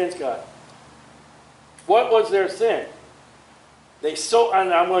sinned against God. What was their sin? They sold,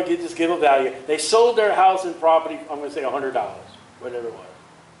 and I'm going to just give a value. They sold their house and property, I'm going to say $100, whatever it was.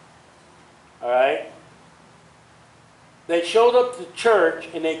 All right? They showed up to church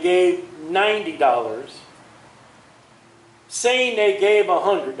and they gave $90, saying they gave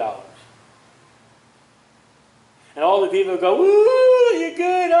 $100. And all the people go, woo, you're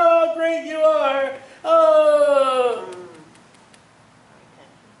good, oh, great you are. Oh.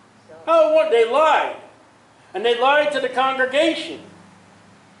 Oh, what? They lied. And they lied to the congregation.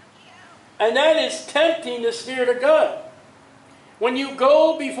 And that is tempting the Spirit of God. When you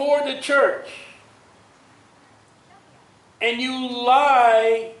go before the church and you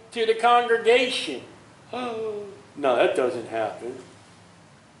lie to the congregation, oh, no, that doesn't happen.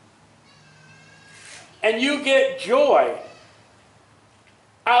 And you get joy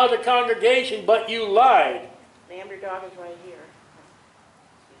out of the congregation, but you lied. Ma'am, your dog is right here.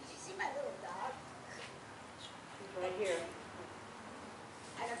 You see my little dog? He's right here.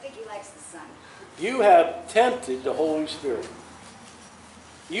 I don't think he likes the sun. You have tempted the Holy Spirit.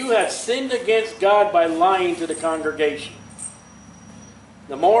 You have sinned against God by lying to the congregation.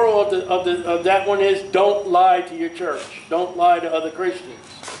 The moral of that one is, don't lie to your church. Don't lie to other Christians.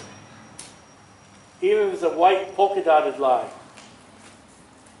 Even if it's a white polka dotted lie.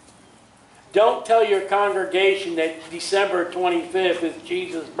 Don't tell your congregation that December 25th is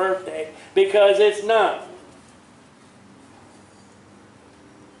Jesus' birthday, because it's not.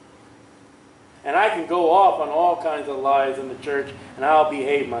 And I can go off on all kinds of lies in the church, and I'll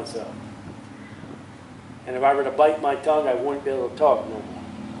behave myself. And if I were to bite my tongue, I wouldn't be able to talk no more.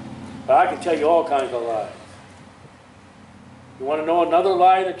 But I can tell you all kinds of lies. You want to know another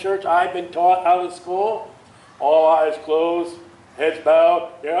lie in the church I've been taught out of school? All eyes closed, heads bowed.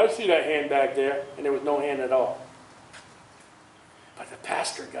 Yeah, I see that hand back there. And there was no hand at all. But the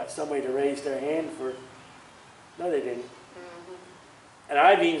pastor got somebody to raise their hand for... No, they didn't. And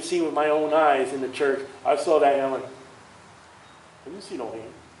I've even seen with my own eyes in the church. I saw that and I'm like, I didn't see no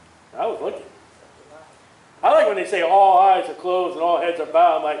hand. I was looking. I like when they say all eyes are closed and all heads are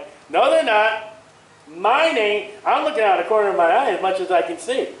bowed. I'm like, no, they're not. Mine ain't. I'm looking out of the corner of my eye as much as I can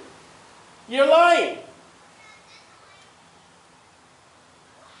see. You're lying.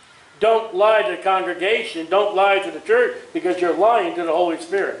 Don't lie to the congregation. Don't lie to the church, because you're lying to the Holy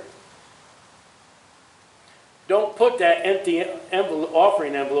Spirit. Don't put that empty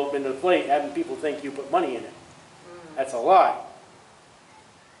offering envelope in the plate having people think you put money in it. That's a lie.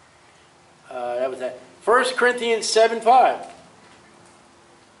 That was that. 1 Corinthians 7:5.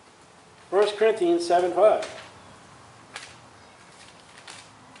 1 Corinthians 7:5.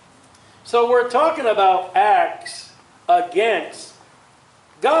 So we're talking about acts against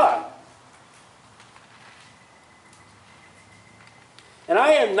God. And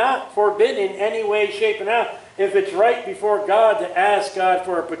I am not forbidden in any way, shape, and out, if it's right before God, to ask God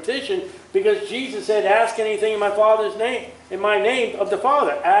for a petition, because Jesus said, ask anything in my Father's name, in my name of the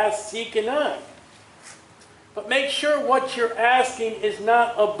Father. Ask, seek, and knock. But make sure what you're asking is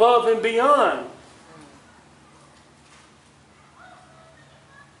not above and beyond.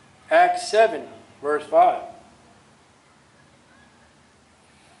 Acts 7, verse 5.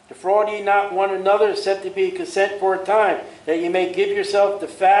 Defraud ye not one another, except to be content for a time, that ye may give yourself to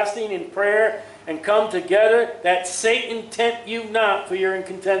fasting and prayer, and come together, that Satan tempt you not for your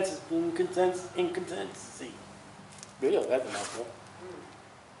incontinency. Good, that's a mouthful.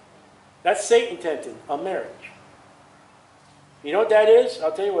 That's Satan tempting a marriage. You know what that is?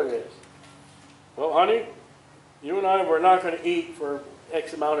 I'll tell you what it is. Well, honey, you and I, we're not going to eat for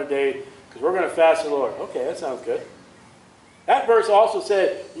X amount of days because we're going to fast the Lord. Okay, that sounds good. That verse also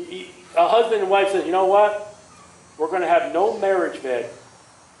said, a husband and wife says, you know what? We're going to have no marriage bed.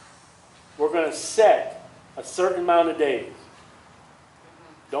 We're going to set a certain amount of days.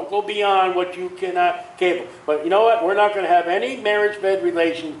 Don't go beyond what you cannot capable. But you know what? We're not going to have any marriage bed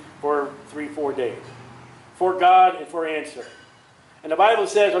relation for 3-4 days. For God and for answer. And the Bible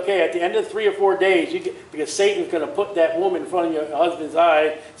says, okay, at the end of 3 or 4 days, because Satan's going to put that woman in front of your husband's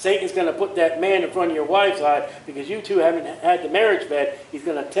eye, Satan's going to put that man in front of your wife's eye, because you two haven't had the marriage bed, he's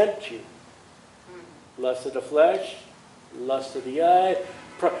going to tempt you. Lust of the flesh, lust of the eye.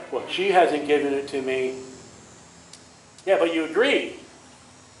 Well, she hasn't given it to me. Yeah, but you agreed.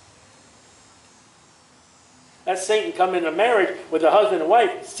 That's Satan coming into marriage with a husband and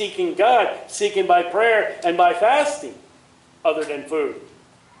wife, seeking God, seeking by prayer and by fasting, other than food.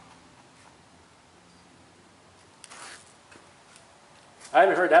 I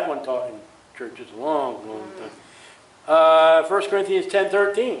haven't heard that one taught in churches a long, long time. 1 Corinthians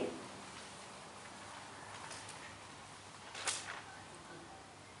 10:13.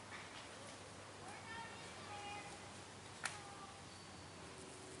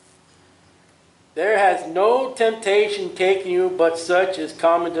 There has no temptation taken you but such as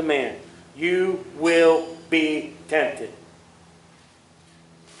common to man. You will be tempted.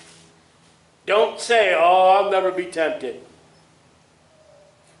 Don't say, oh, I'll never be tempted.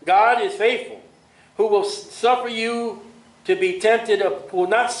 God is faithful, who will suffer you to be tempted, will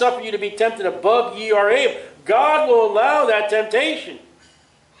not suffer you to be tempted above ye are able. God will allow that temptation.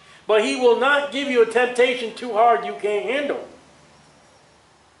 But he will not give you a temptation too hard you can't handle.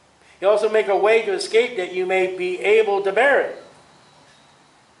 He also make a way to escape that you may be able to bear it.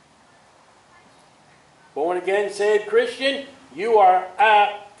 Born again, saved Christian, you are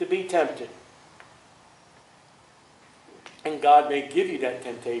apt to be tempted. And God may give you that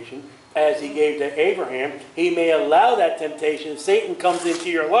temptation as he gave to Abraham. He may allow that temptation. Satan comes into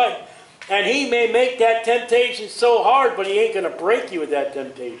your life. And he may make that temptation so hard, but he ain't going to break you with that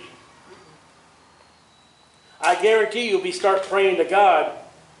temptation. I guarantee you'll start praying to God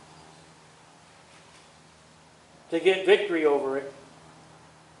to get victory over it.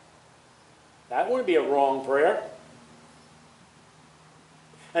 That wouldn't be a wrong prayer.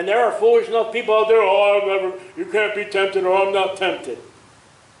 And there are foolish enough people out there, you can't be tempted, or I'm not tempted.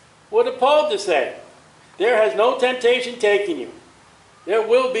 What did Paul just say? There has no temptation taken you. There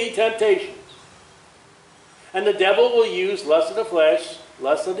will be temptations. And the devil will use lust of the flesh,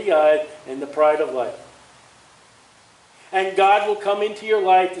 lust of the eyes, and the pride of life. And God will come into your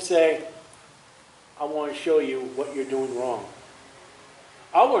life to say, I want to show you what you're doing wrong.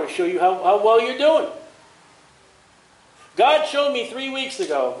 I want to show you how well you're doing. God showed me 3 weeks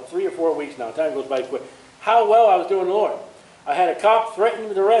ago, 3 or 4 weeks now, time goes by quick, how well I was doing the Lord. I had a cop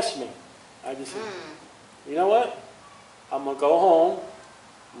threatening to arrest me. I just said, you know what? I'm going to go home.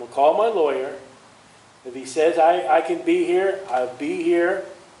 I'm going to call my lawyer. If he says I can be here, I'll be here.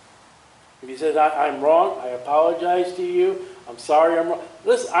 If he says I'm wrong, I apologize to you. I'm sorry I'm wrong.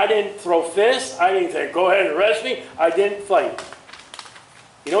 Listen, I didn't throw fists. I didn't say, go ahead and arrest me. I didn't fight.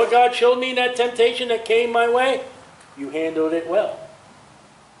 You know what God showed me in that temptation that came my way? You handled it well.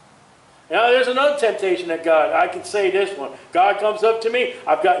 Now there's another temptation that God, I can say this one. God comes up to me,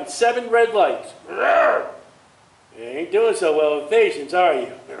 I've gotten 7 red lights. You ain't doing so well with patience, are you?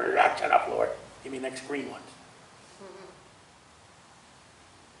 Shut up, Lord. Give me the next green ones.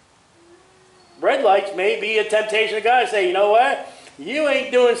 Red lights may be a temptation of God to say, you know what? You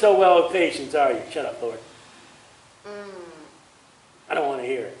ain't doing so well with patience, are you? Shut up, Lord. I don't want to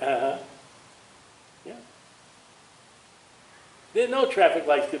hear it. Yeah. Didn't know traffic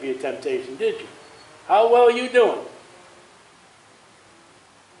lights could be a temptation, did you? How well are you doing?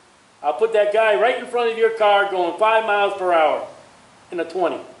 I'll put that guy right in front of your car going 5 miles per hour in a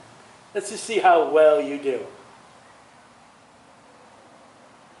 20. Let's just see how well you do.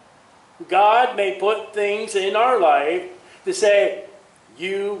 God may put things in our life to say,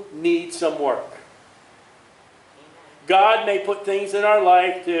 you need some work. God may put things in our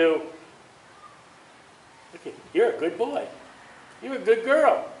life to, okay, you're a good boy. You're a good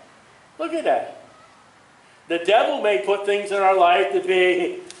girl. Look at that. The devil may put things in our life to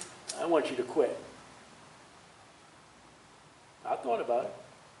be, I want you to quit. I thought about it.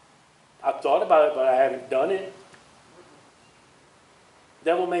 I've thought about it, but I haven't done it. The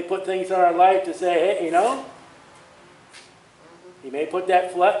devil may put things in our life to say, hey, you know, he may put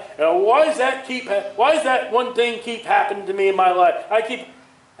that flesh. Why does that one thing keep happening to me in my life?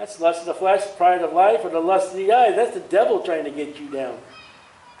 That's lust of the flesh, pride of life, or the lust of the eyes. That's the devil trying to get you down.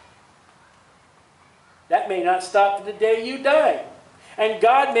 That may not stop to the day you die. And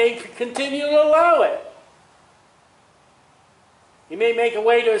God may continue to allow it. He may make a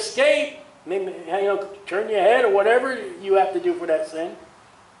way to escape. Maybe, turn your head or whatever you have to do for that sin.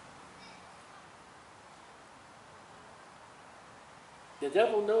 The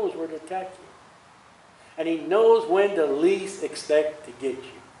devil knows where to attack you. And he knows when to least expect to get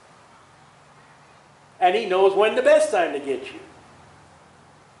you. And he knows when the best time to get you.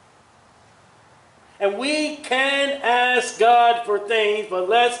 And we can ask God for things, but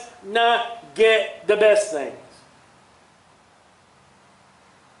let's not get the best things.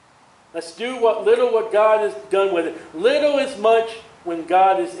 Let's do what God has done with it. Little is much when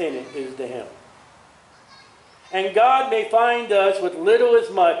God is in it is to him. And God may find us with little as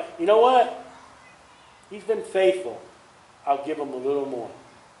much. You know what? He's been faithful. I'll give him a little more.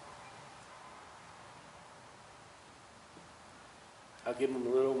 I'll give him a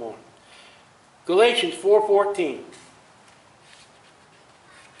little more. Galatians 4:14.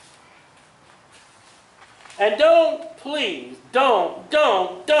 And don't Galatians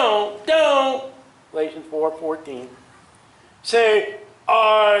 4:14. Say,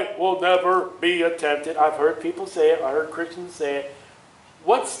 I will never be tempted. I've heard people say it. I heard Christians say it.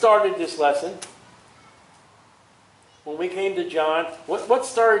 What started this lesson? When we came to John, what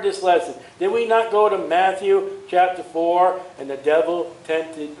started this lesson? Did we not go to Matthew chapter 4 and the devil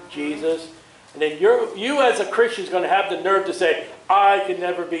tempted Jesus? And then you as a Christian is going to have the nerve to say, I can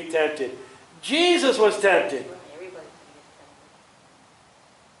never be tempted. Jesus was tempted.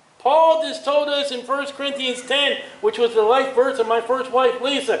 Paul just told us in 1 Corinthians 10, which was the life verse of my first wife,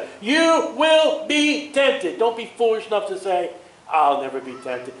 Lisa, you will be tempted. Don't be foolish enough to say, I'll never be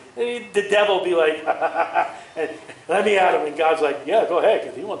tempted. And the devil will be like, let me at him. And God's like, yeah, go ahead,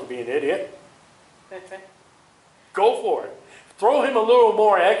 because he wants to be an idiot. Go for it. Throw him a little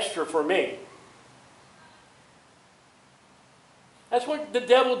more extra for me. That's what the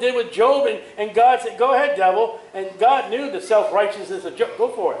devil did with Job, and God said, go ahead, devil. And God knew the self-righteousness of Job. Go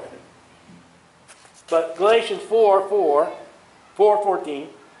for it. But Galatians 4:14.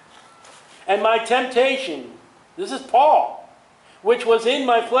 And my temptation, this is Paul, which was in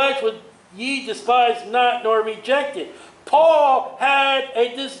my flesh, would ye despise not nor reject it. Paul had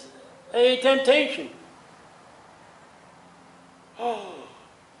a temptation.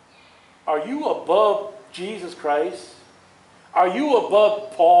 Are you above Jesus Christ? Are you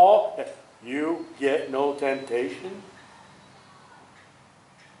above Paul? You get no temptation?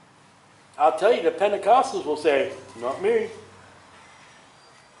 I'll tell you, the Pentecostals will say, not me.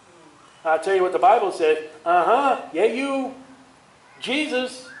 I'll tell you what the Bible says. Yeah, you,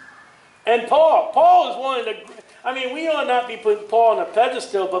 Jesus, and Paul. Paul is one of the, I mean, we ought not be putting Paul on a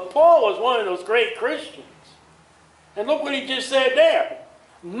pedestal, but Paul was one of those great Christians. And look what he just said there.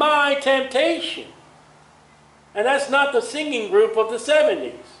 My temptation. And that's not the singing group of the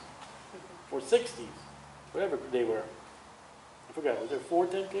 70s or 60s, whatever they were. I forgot, was there 4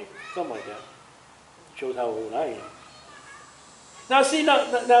 temptations? Something like that. Shows how old I am. Now see, now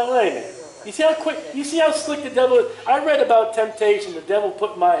wait a minute. You see how quick, you see how slick the devil is? I read about temptation, the devil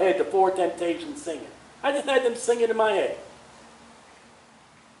put in my head the 4 temptations singing. I just had them singing in my head.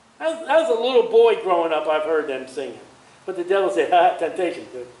 As a little boy growing up, I've heard them singing. But the devil said, temptation,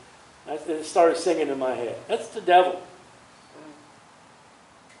 good. It started singing in my head. That's the devil.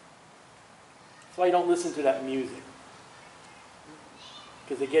 That's why you don't listen to that music.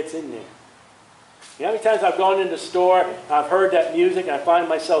 Because it gets in there. You know how many times I've gone in the store, I've heard that music, and I find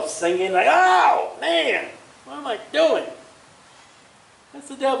myself singing, like, oh, man, what am I doing? That's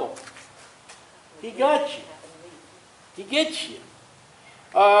the devil. He got you. He gets you.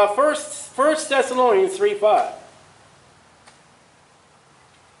 First Thessalonians 3:5.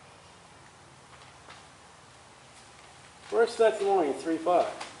 First Thessalonians 3:5.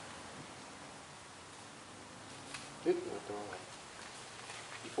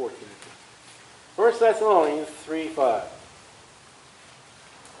 Before Timothy. 1 Thessalonians 3:5.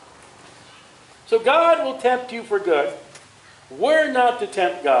 So God will tempt you for good. We're not to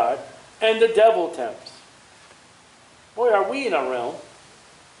tempt God, and the devil tempts. Boy, are we in a realm.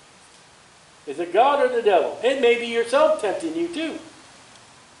 Is it God or the devil? It may be yourself tempting you too.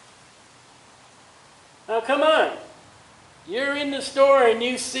 Now come on. You're in the store and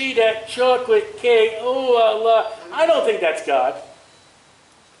you see that chocolate cake. Oh, Allah. I don't think that's God.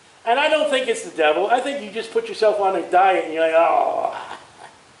 And I don't think it's the devil. I think you just put yourself on a diet and you're like, oh.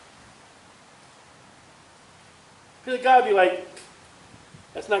 Because God be like,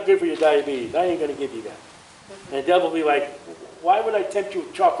 that's not good for your diabetes. I ain't going to give you that. And the devil be like, why would I tempt you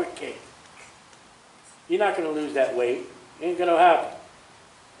with chocolate cake? You're not going to lose that weight. It ain't going to happen.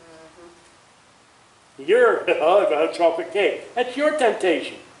 You're, oh, I got a chocolate cake. That's your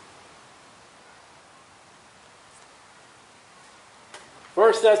temptation.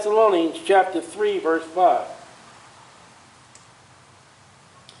 1 Thessalonians chapter 3, verse 5.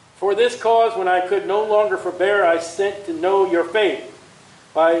 For this cause, when I could no longer forbear, I sent to know your faith.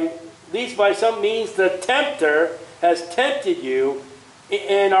 At least by some means the tempter has tempted you,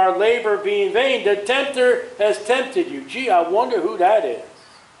 and our labor being vain. The tempter has tempted you. Gee, I wonder who that is.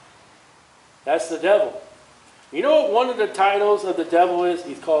 That's the devil. You know what one of the titles of the devil is?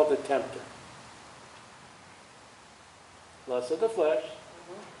 He's called the tempter. Lust of the flesh,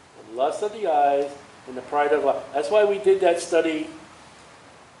 the lust of the eyes, and the pride of life. That's why we did that study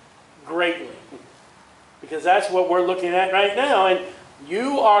greatly. Because that's what we're looking at right now. And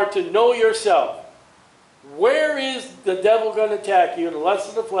you are to know yourself. Where is the devil going to attack you? The lust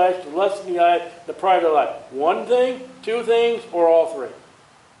of the flesh, the lust of the eye, the pride of life. One thing, two things, or all three?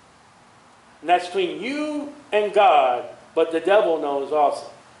 And that's between you and God, but the devil knows also.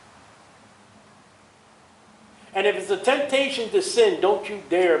 And if it's a temptation to sin, don't you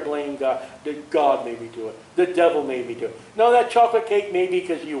dare blame God. God made me do it. The devil made me do it. No, that chocolate cake may be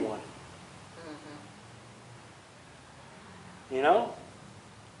because you want it. Mm-hmm. You know?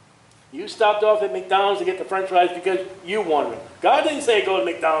 You stopped off at McDonald's to get the french fries because you wanted them. God didn't say go to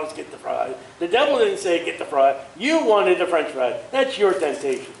McDonald's to get the fries. The devil didn't say get the fries. You wanted the french fries. That's your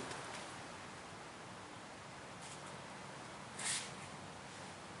temptation.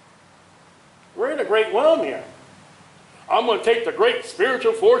 We're in a great realm here. I'm going to take the great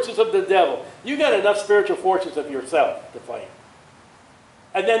spiritual forces of the devil. You got enough spiritual forces of yourself to fight.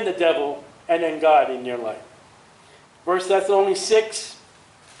 And then the devil, and then God in your life. 1 Thessalonians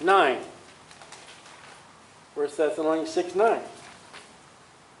 6:9. 1 Thessalonians 6:9.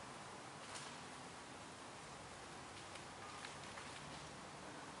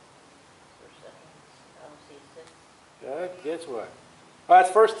 Guess what? Oh,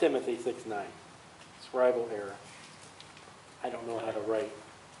 that's 1 Timothy 6:9. Scribal error. I don't know how to write.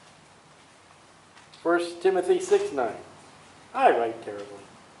 1 Timothy 6:9. I write terribly.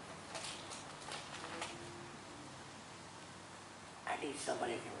 I need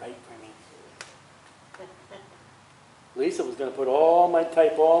somebody who can write for me. Lisa was going to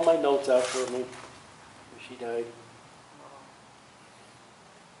type all my notes out for me when she died.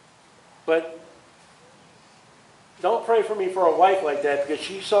 But don't pray for me for a wife like that, because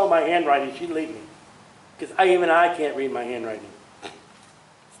she saw my handwriting, she'd leave me. Because even I can't read my handwriting.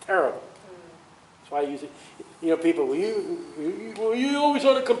 It's terrible. That's why I use it. You know, people, well, you always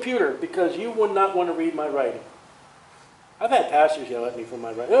on a computer because you would not want to read my writing. I've had pastors yell at me for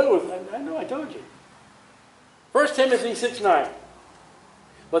my writing. Oh, I know, I told you. 1 Timothy 6:9.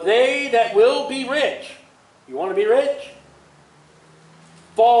 But they that will be rich, you want to be rich?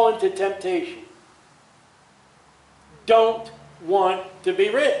 Fall into temptation. Don't want to be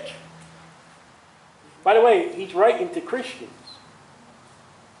rich. By the way, he's writing to Christians.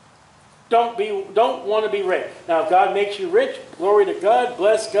 Don't want to be rich. Now, if God makes you rich, glory to God,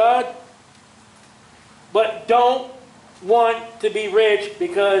 bless God. But don't want to be rich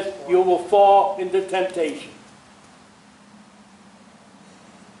because you will fall into temptation.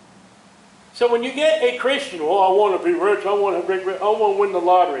 So when you get a Christian, oh, I want to be rich, I want to win the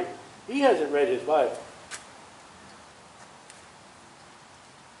lottery. He hasn't read his Bible.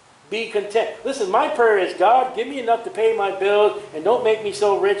 Be content. Listen, my prayer is, God, give me enough to pay my bills and don't make me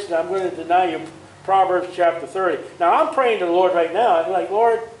so rich that I'm going to deny you. Proverbs chapter 30. Now, I'm praying to the Lord right now. I'm like,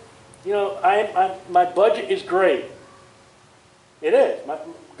 Lord, you know, my budget is great. It is.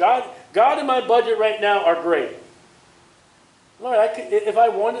 God and my budget right now are great. Lord, if I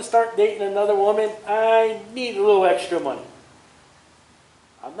want to start dating another woman, I need a little extra money.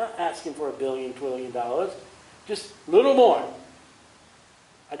 I'm not asking for $1 billion, $1 trillion. Just a little more.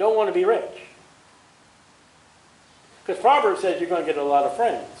 I don't want to be rich. Because Proverbs says you're going to get a lot of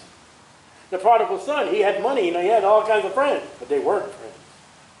friends. The prodigal son, he had money and he had all kinds of friends, but they weren't friends.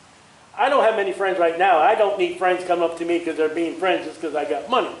 I don't have many friends right now. I don't need friends come up to me because they're being friends just because I got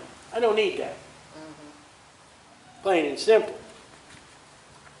money. I don't need that. Plain and simple.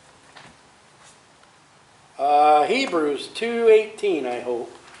 Hebrews 2:18, I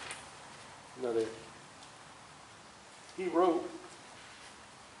hope. Another. He wrote.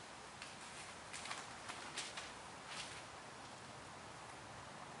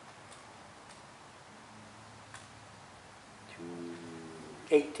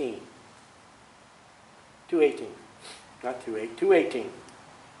 $2:18. 2:18. Not 2:8. 2:18.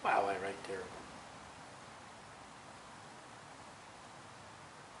 Wow, I write terrible.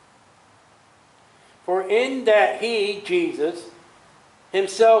 For in that he, Jesus,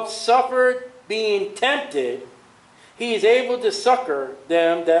 himself suffered being tempted, he is able to succor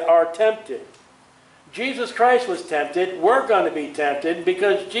them that are tempted. Jesus Christ was tempted. We're going to be tempted.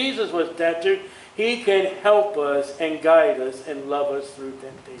 Because Jesus was tempted, he can help us and guide us and love us through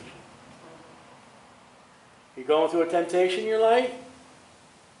temptation. You're going through a temptation in your life?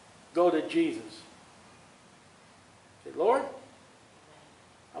 Go to Jesus. Say, Lord,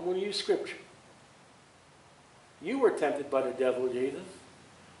 I'm going to use Scripture. You were tempted by the devil, Jesus.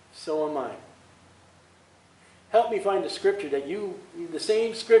 So am I. Help me find the Scripture that the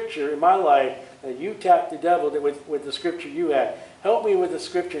same Scripture in my life that you tapped the devil with the Scripture you had. Help me with the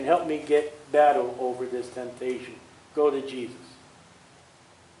Scripture and help me get battle over this temptation. Go to Jesus.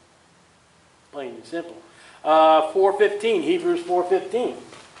 Plain and simple. 4:15, Hebrews 4:15.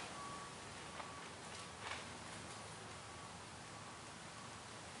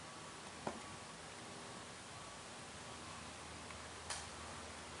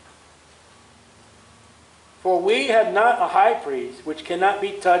 For we have not a high priest which cannot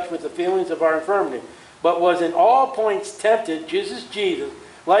be touched with the feelings of our infirmity, but was in all points tempted, Jesus,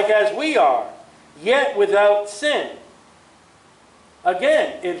 like as we are, yet without sin.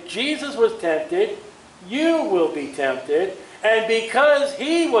 Again, if Jesus was tempted, you will be tempted. And because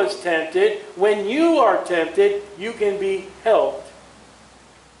he was tempted, when you are tempted, you can be helped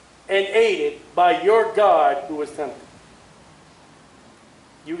and aided by your God who was tempted.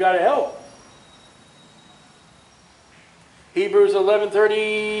 You got to help. Hebrews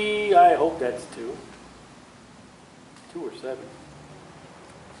 11:30, I hope that's 2. 2 or 7.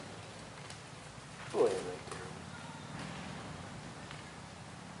 Boy, right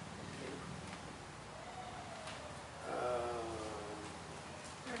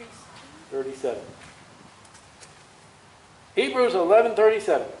there. 37. Hebrews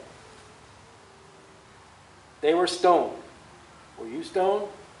 11:37. They were stoned. Were you stoned?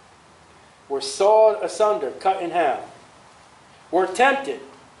 Were sawed asunder, cut in half. were tempted,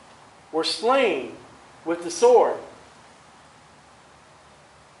 were slain with the sword.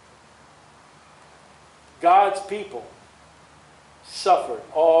 God's people suffered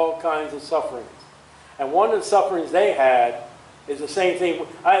all kinds of sufferings. And one of the sufferings they had is the same thing.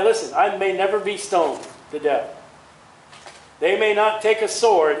 Listen, I may never be stoned to death. They may not take a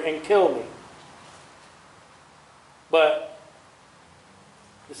sword and kill me. But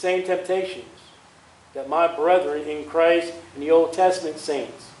the same temptations that my brethren in Christ and the Old Testament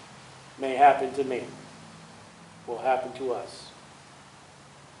saints may happen to me will happen to us.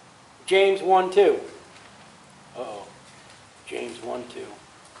 James 1:2. Uh-oh. James 1:2.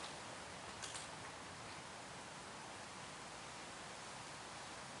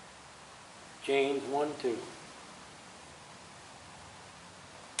 James 1:2.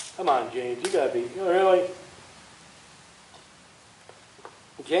 Come on, James. You gotta be. Really?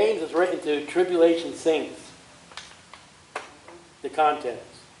 James is written to tribulation saints. The contents.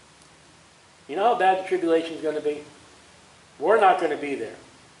 You know how bad the tribulation is going to be? We're not going to be there.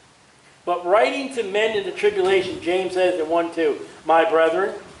 But writing to men in the tribulation, James says in 1:2, my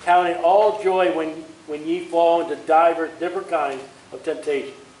brethren, count it all joy when ye fall into divers different kinds of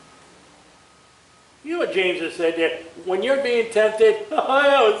temptation. You know what James has said there? When you're being tempted, oh,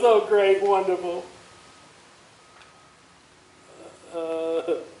 that was so great, wonderful.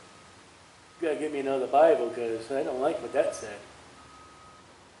 You got to give me another Bible because I don't like what that said.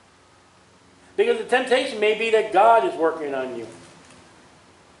 Because the temptation may be that God is working on you.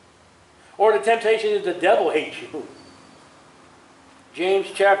 Or the temptation is the devil hates you. James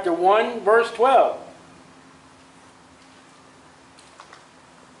chapter 1, verse 12.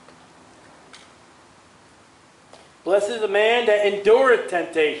 Blessed is the man that endureth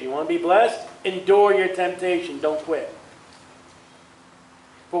temptation. You want to be blessed? Endure your temptation. Don't quit.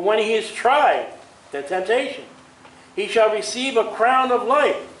 For when he is tried, the temptation, he shall receive a crown of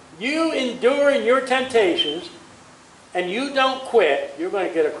life. You endure in your temptations, and you don't quit, you're going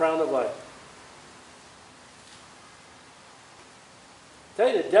to get a crown of life. I tell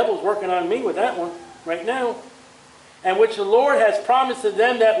you, the devil's working on me with that one right now. And which the Lord has promised to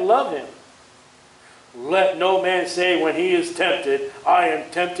them that love him. Let no man say when he is tempted, I am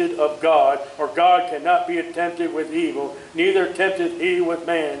tempted of God, or God cannot be tempted with evil, neither tempteth he with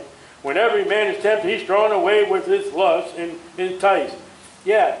man. When every man is tempted, he's drawn away with his lust and enticed.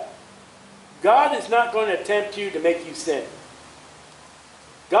 Yeah, God is not going to tempt you to make you sin.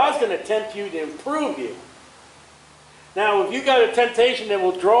 God's going to tempt you to improve you. Now, if you got a temptation that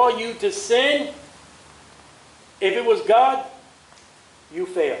will draw you to sin, if it was God, you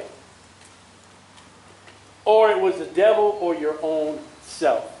failed. Or it was the devil or your own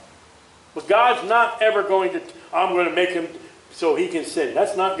self. But God's not ever going to, I'm going to make him so he can sin.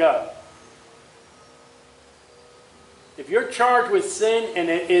 That's not God. If you're charged with sin and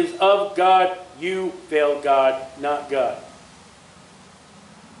it is of God, you failed God, not God.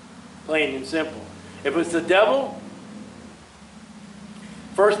 Plain and simple. If it's the devil,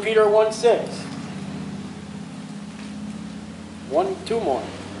 1 Peter 1:6. Two more.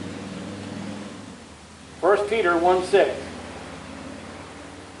 1 Peter 1:6.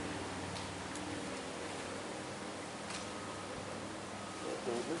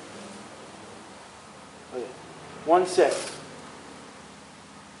 1:6.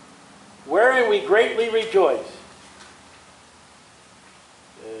 Wherein we greatly rejoice,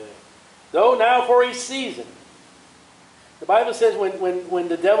 though now for a season. The Bible says when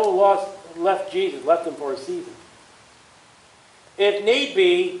the devil left Jesus, left him for a season. If need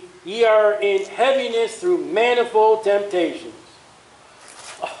be, ye are in heaviness through manifold temptations.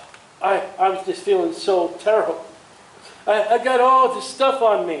 I'm just feeling so terrible. I got all this stuff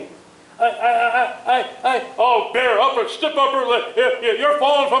on me. Oh, bear up and step upper lip. You're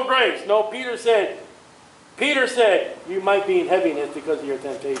falling from grace. No, Peter said, you might be in heaviness because of your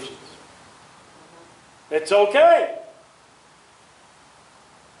temptations. It's okay.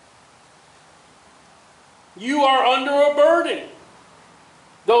 You are under a burden.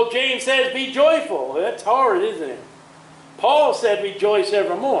 Though James says, be joyful. That's hard, isn't it? Paul said, rejoice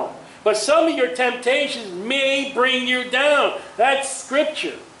evermore. But some of your temptations may bring you down. That's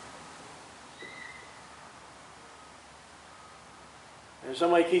Scripture. And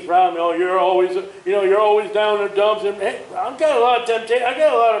somebody keeps around me, oh, you're always down in the dumps. And hey, I've got a lot of temptation. I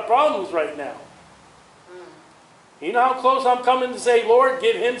got a lot of problems right now. You know how close I'm coming to say, Lord,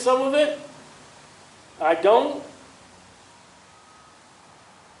 give him some of it? I don't.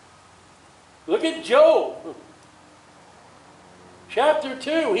 Look at Job. Chapter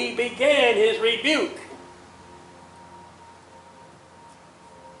 2, he began his rebuke.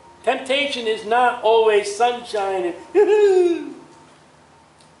 Temptation is not always sunshine and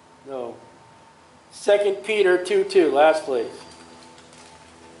No. 2 Peter 2:2, last place.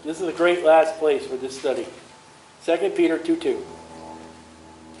 This is a great last place for this study. 2 Peter 2:2.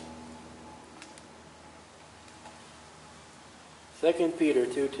 Second Peter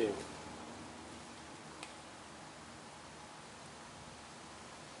 2:2.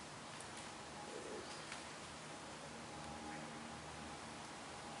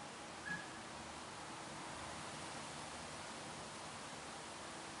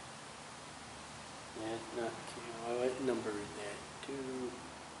 That's not two. What number is that?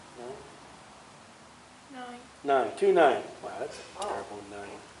 9? 2:9. Wow, that's a terrible 9.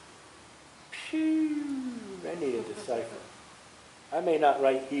 Phew, I need a decipher. I may not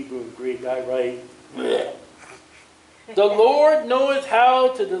write Hebrew and Greek, I write bleh. The Lord knoweth how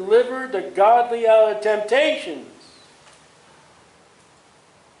to deliver the godly out of temptations.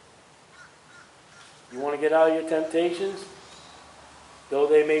 You want to get out of your temptations? Though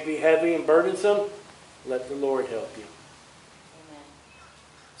they may be heavy and burdensome, let the Lord help you. Amen.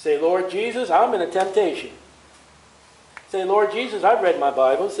 Say, Lord Jesus, I'm in a temptation. Say, Lord Jesus, I've read my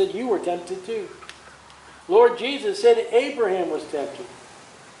Bible. It said you were tempted too. Lord Jesus said Abraham was tempted.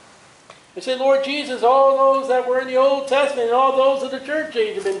 I say, Lord Jesus, all those that were in the Old Testament and all those of the church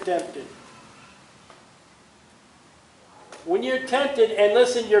age have been tempted. When you're tempted, and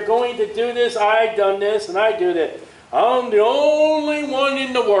listen, you're going to do this, I've done this, and I do that. I'm the only one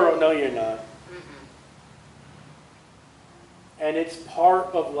in the world. No, you're not. And it's part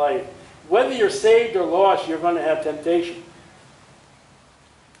of life. Whether you're saved or lost, you're going to have temptation.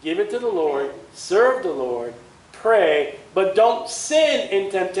 Give it to the Lord, serve the Lord, pray, but don't sin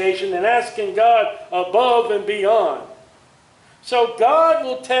in temptation and asking God above and beyond. So God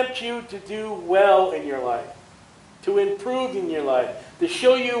will tempt you to do well in your life, to improve in your life, to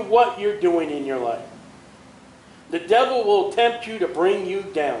show you what you're doing in your life. The devil will tempt you to bring you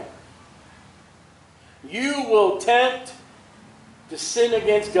down. You will tempt to sin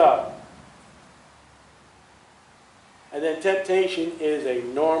against God. And then temptation is a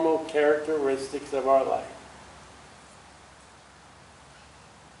normal characteristic of our life.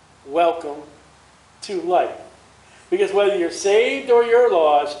 Welcome to life. Because whether you're saved or you're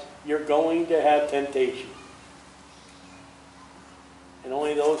lost, you're going to have temptation. And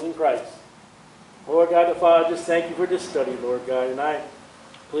only those in Christ. Lord God the Father, just thank you for this study, Lord God. And I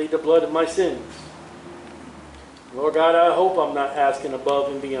plead the blood of my sins. Lord God, I hope I'm not asking above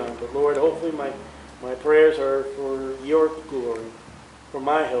and beyond. But Lord, hopefully my prayers are for your glory, for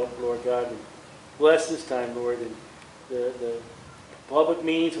my help, Lord God. And bless this time, Lord, and the public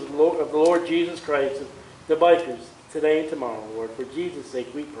meetings of the Lord Jesus Christ, the bikers, today and tomorrow, Lord. For Jesus'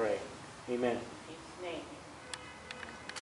 sake we pray. Amen.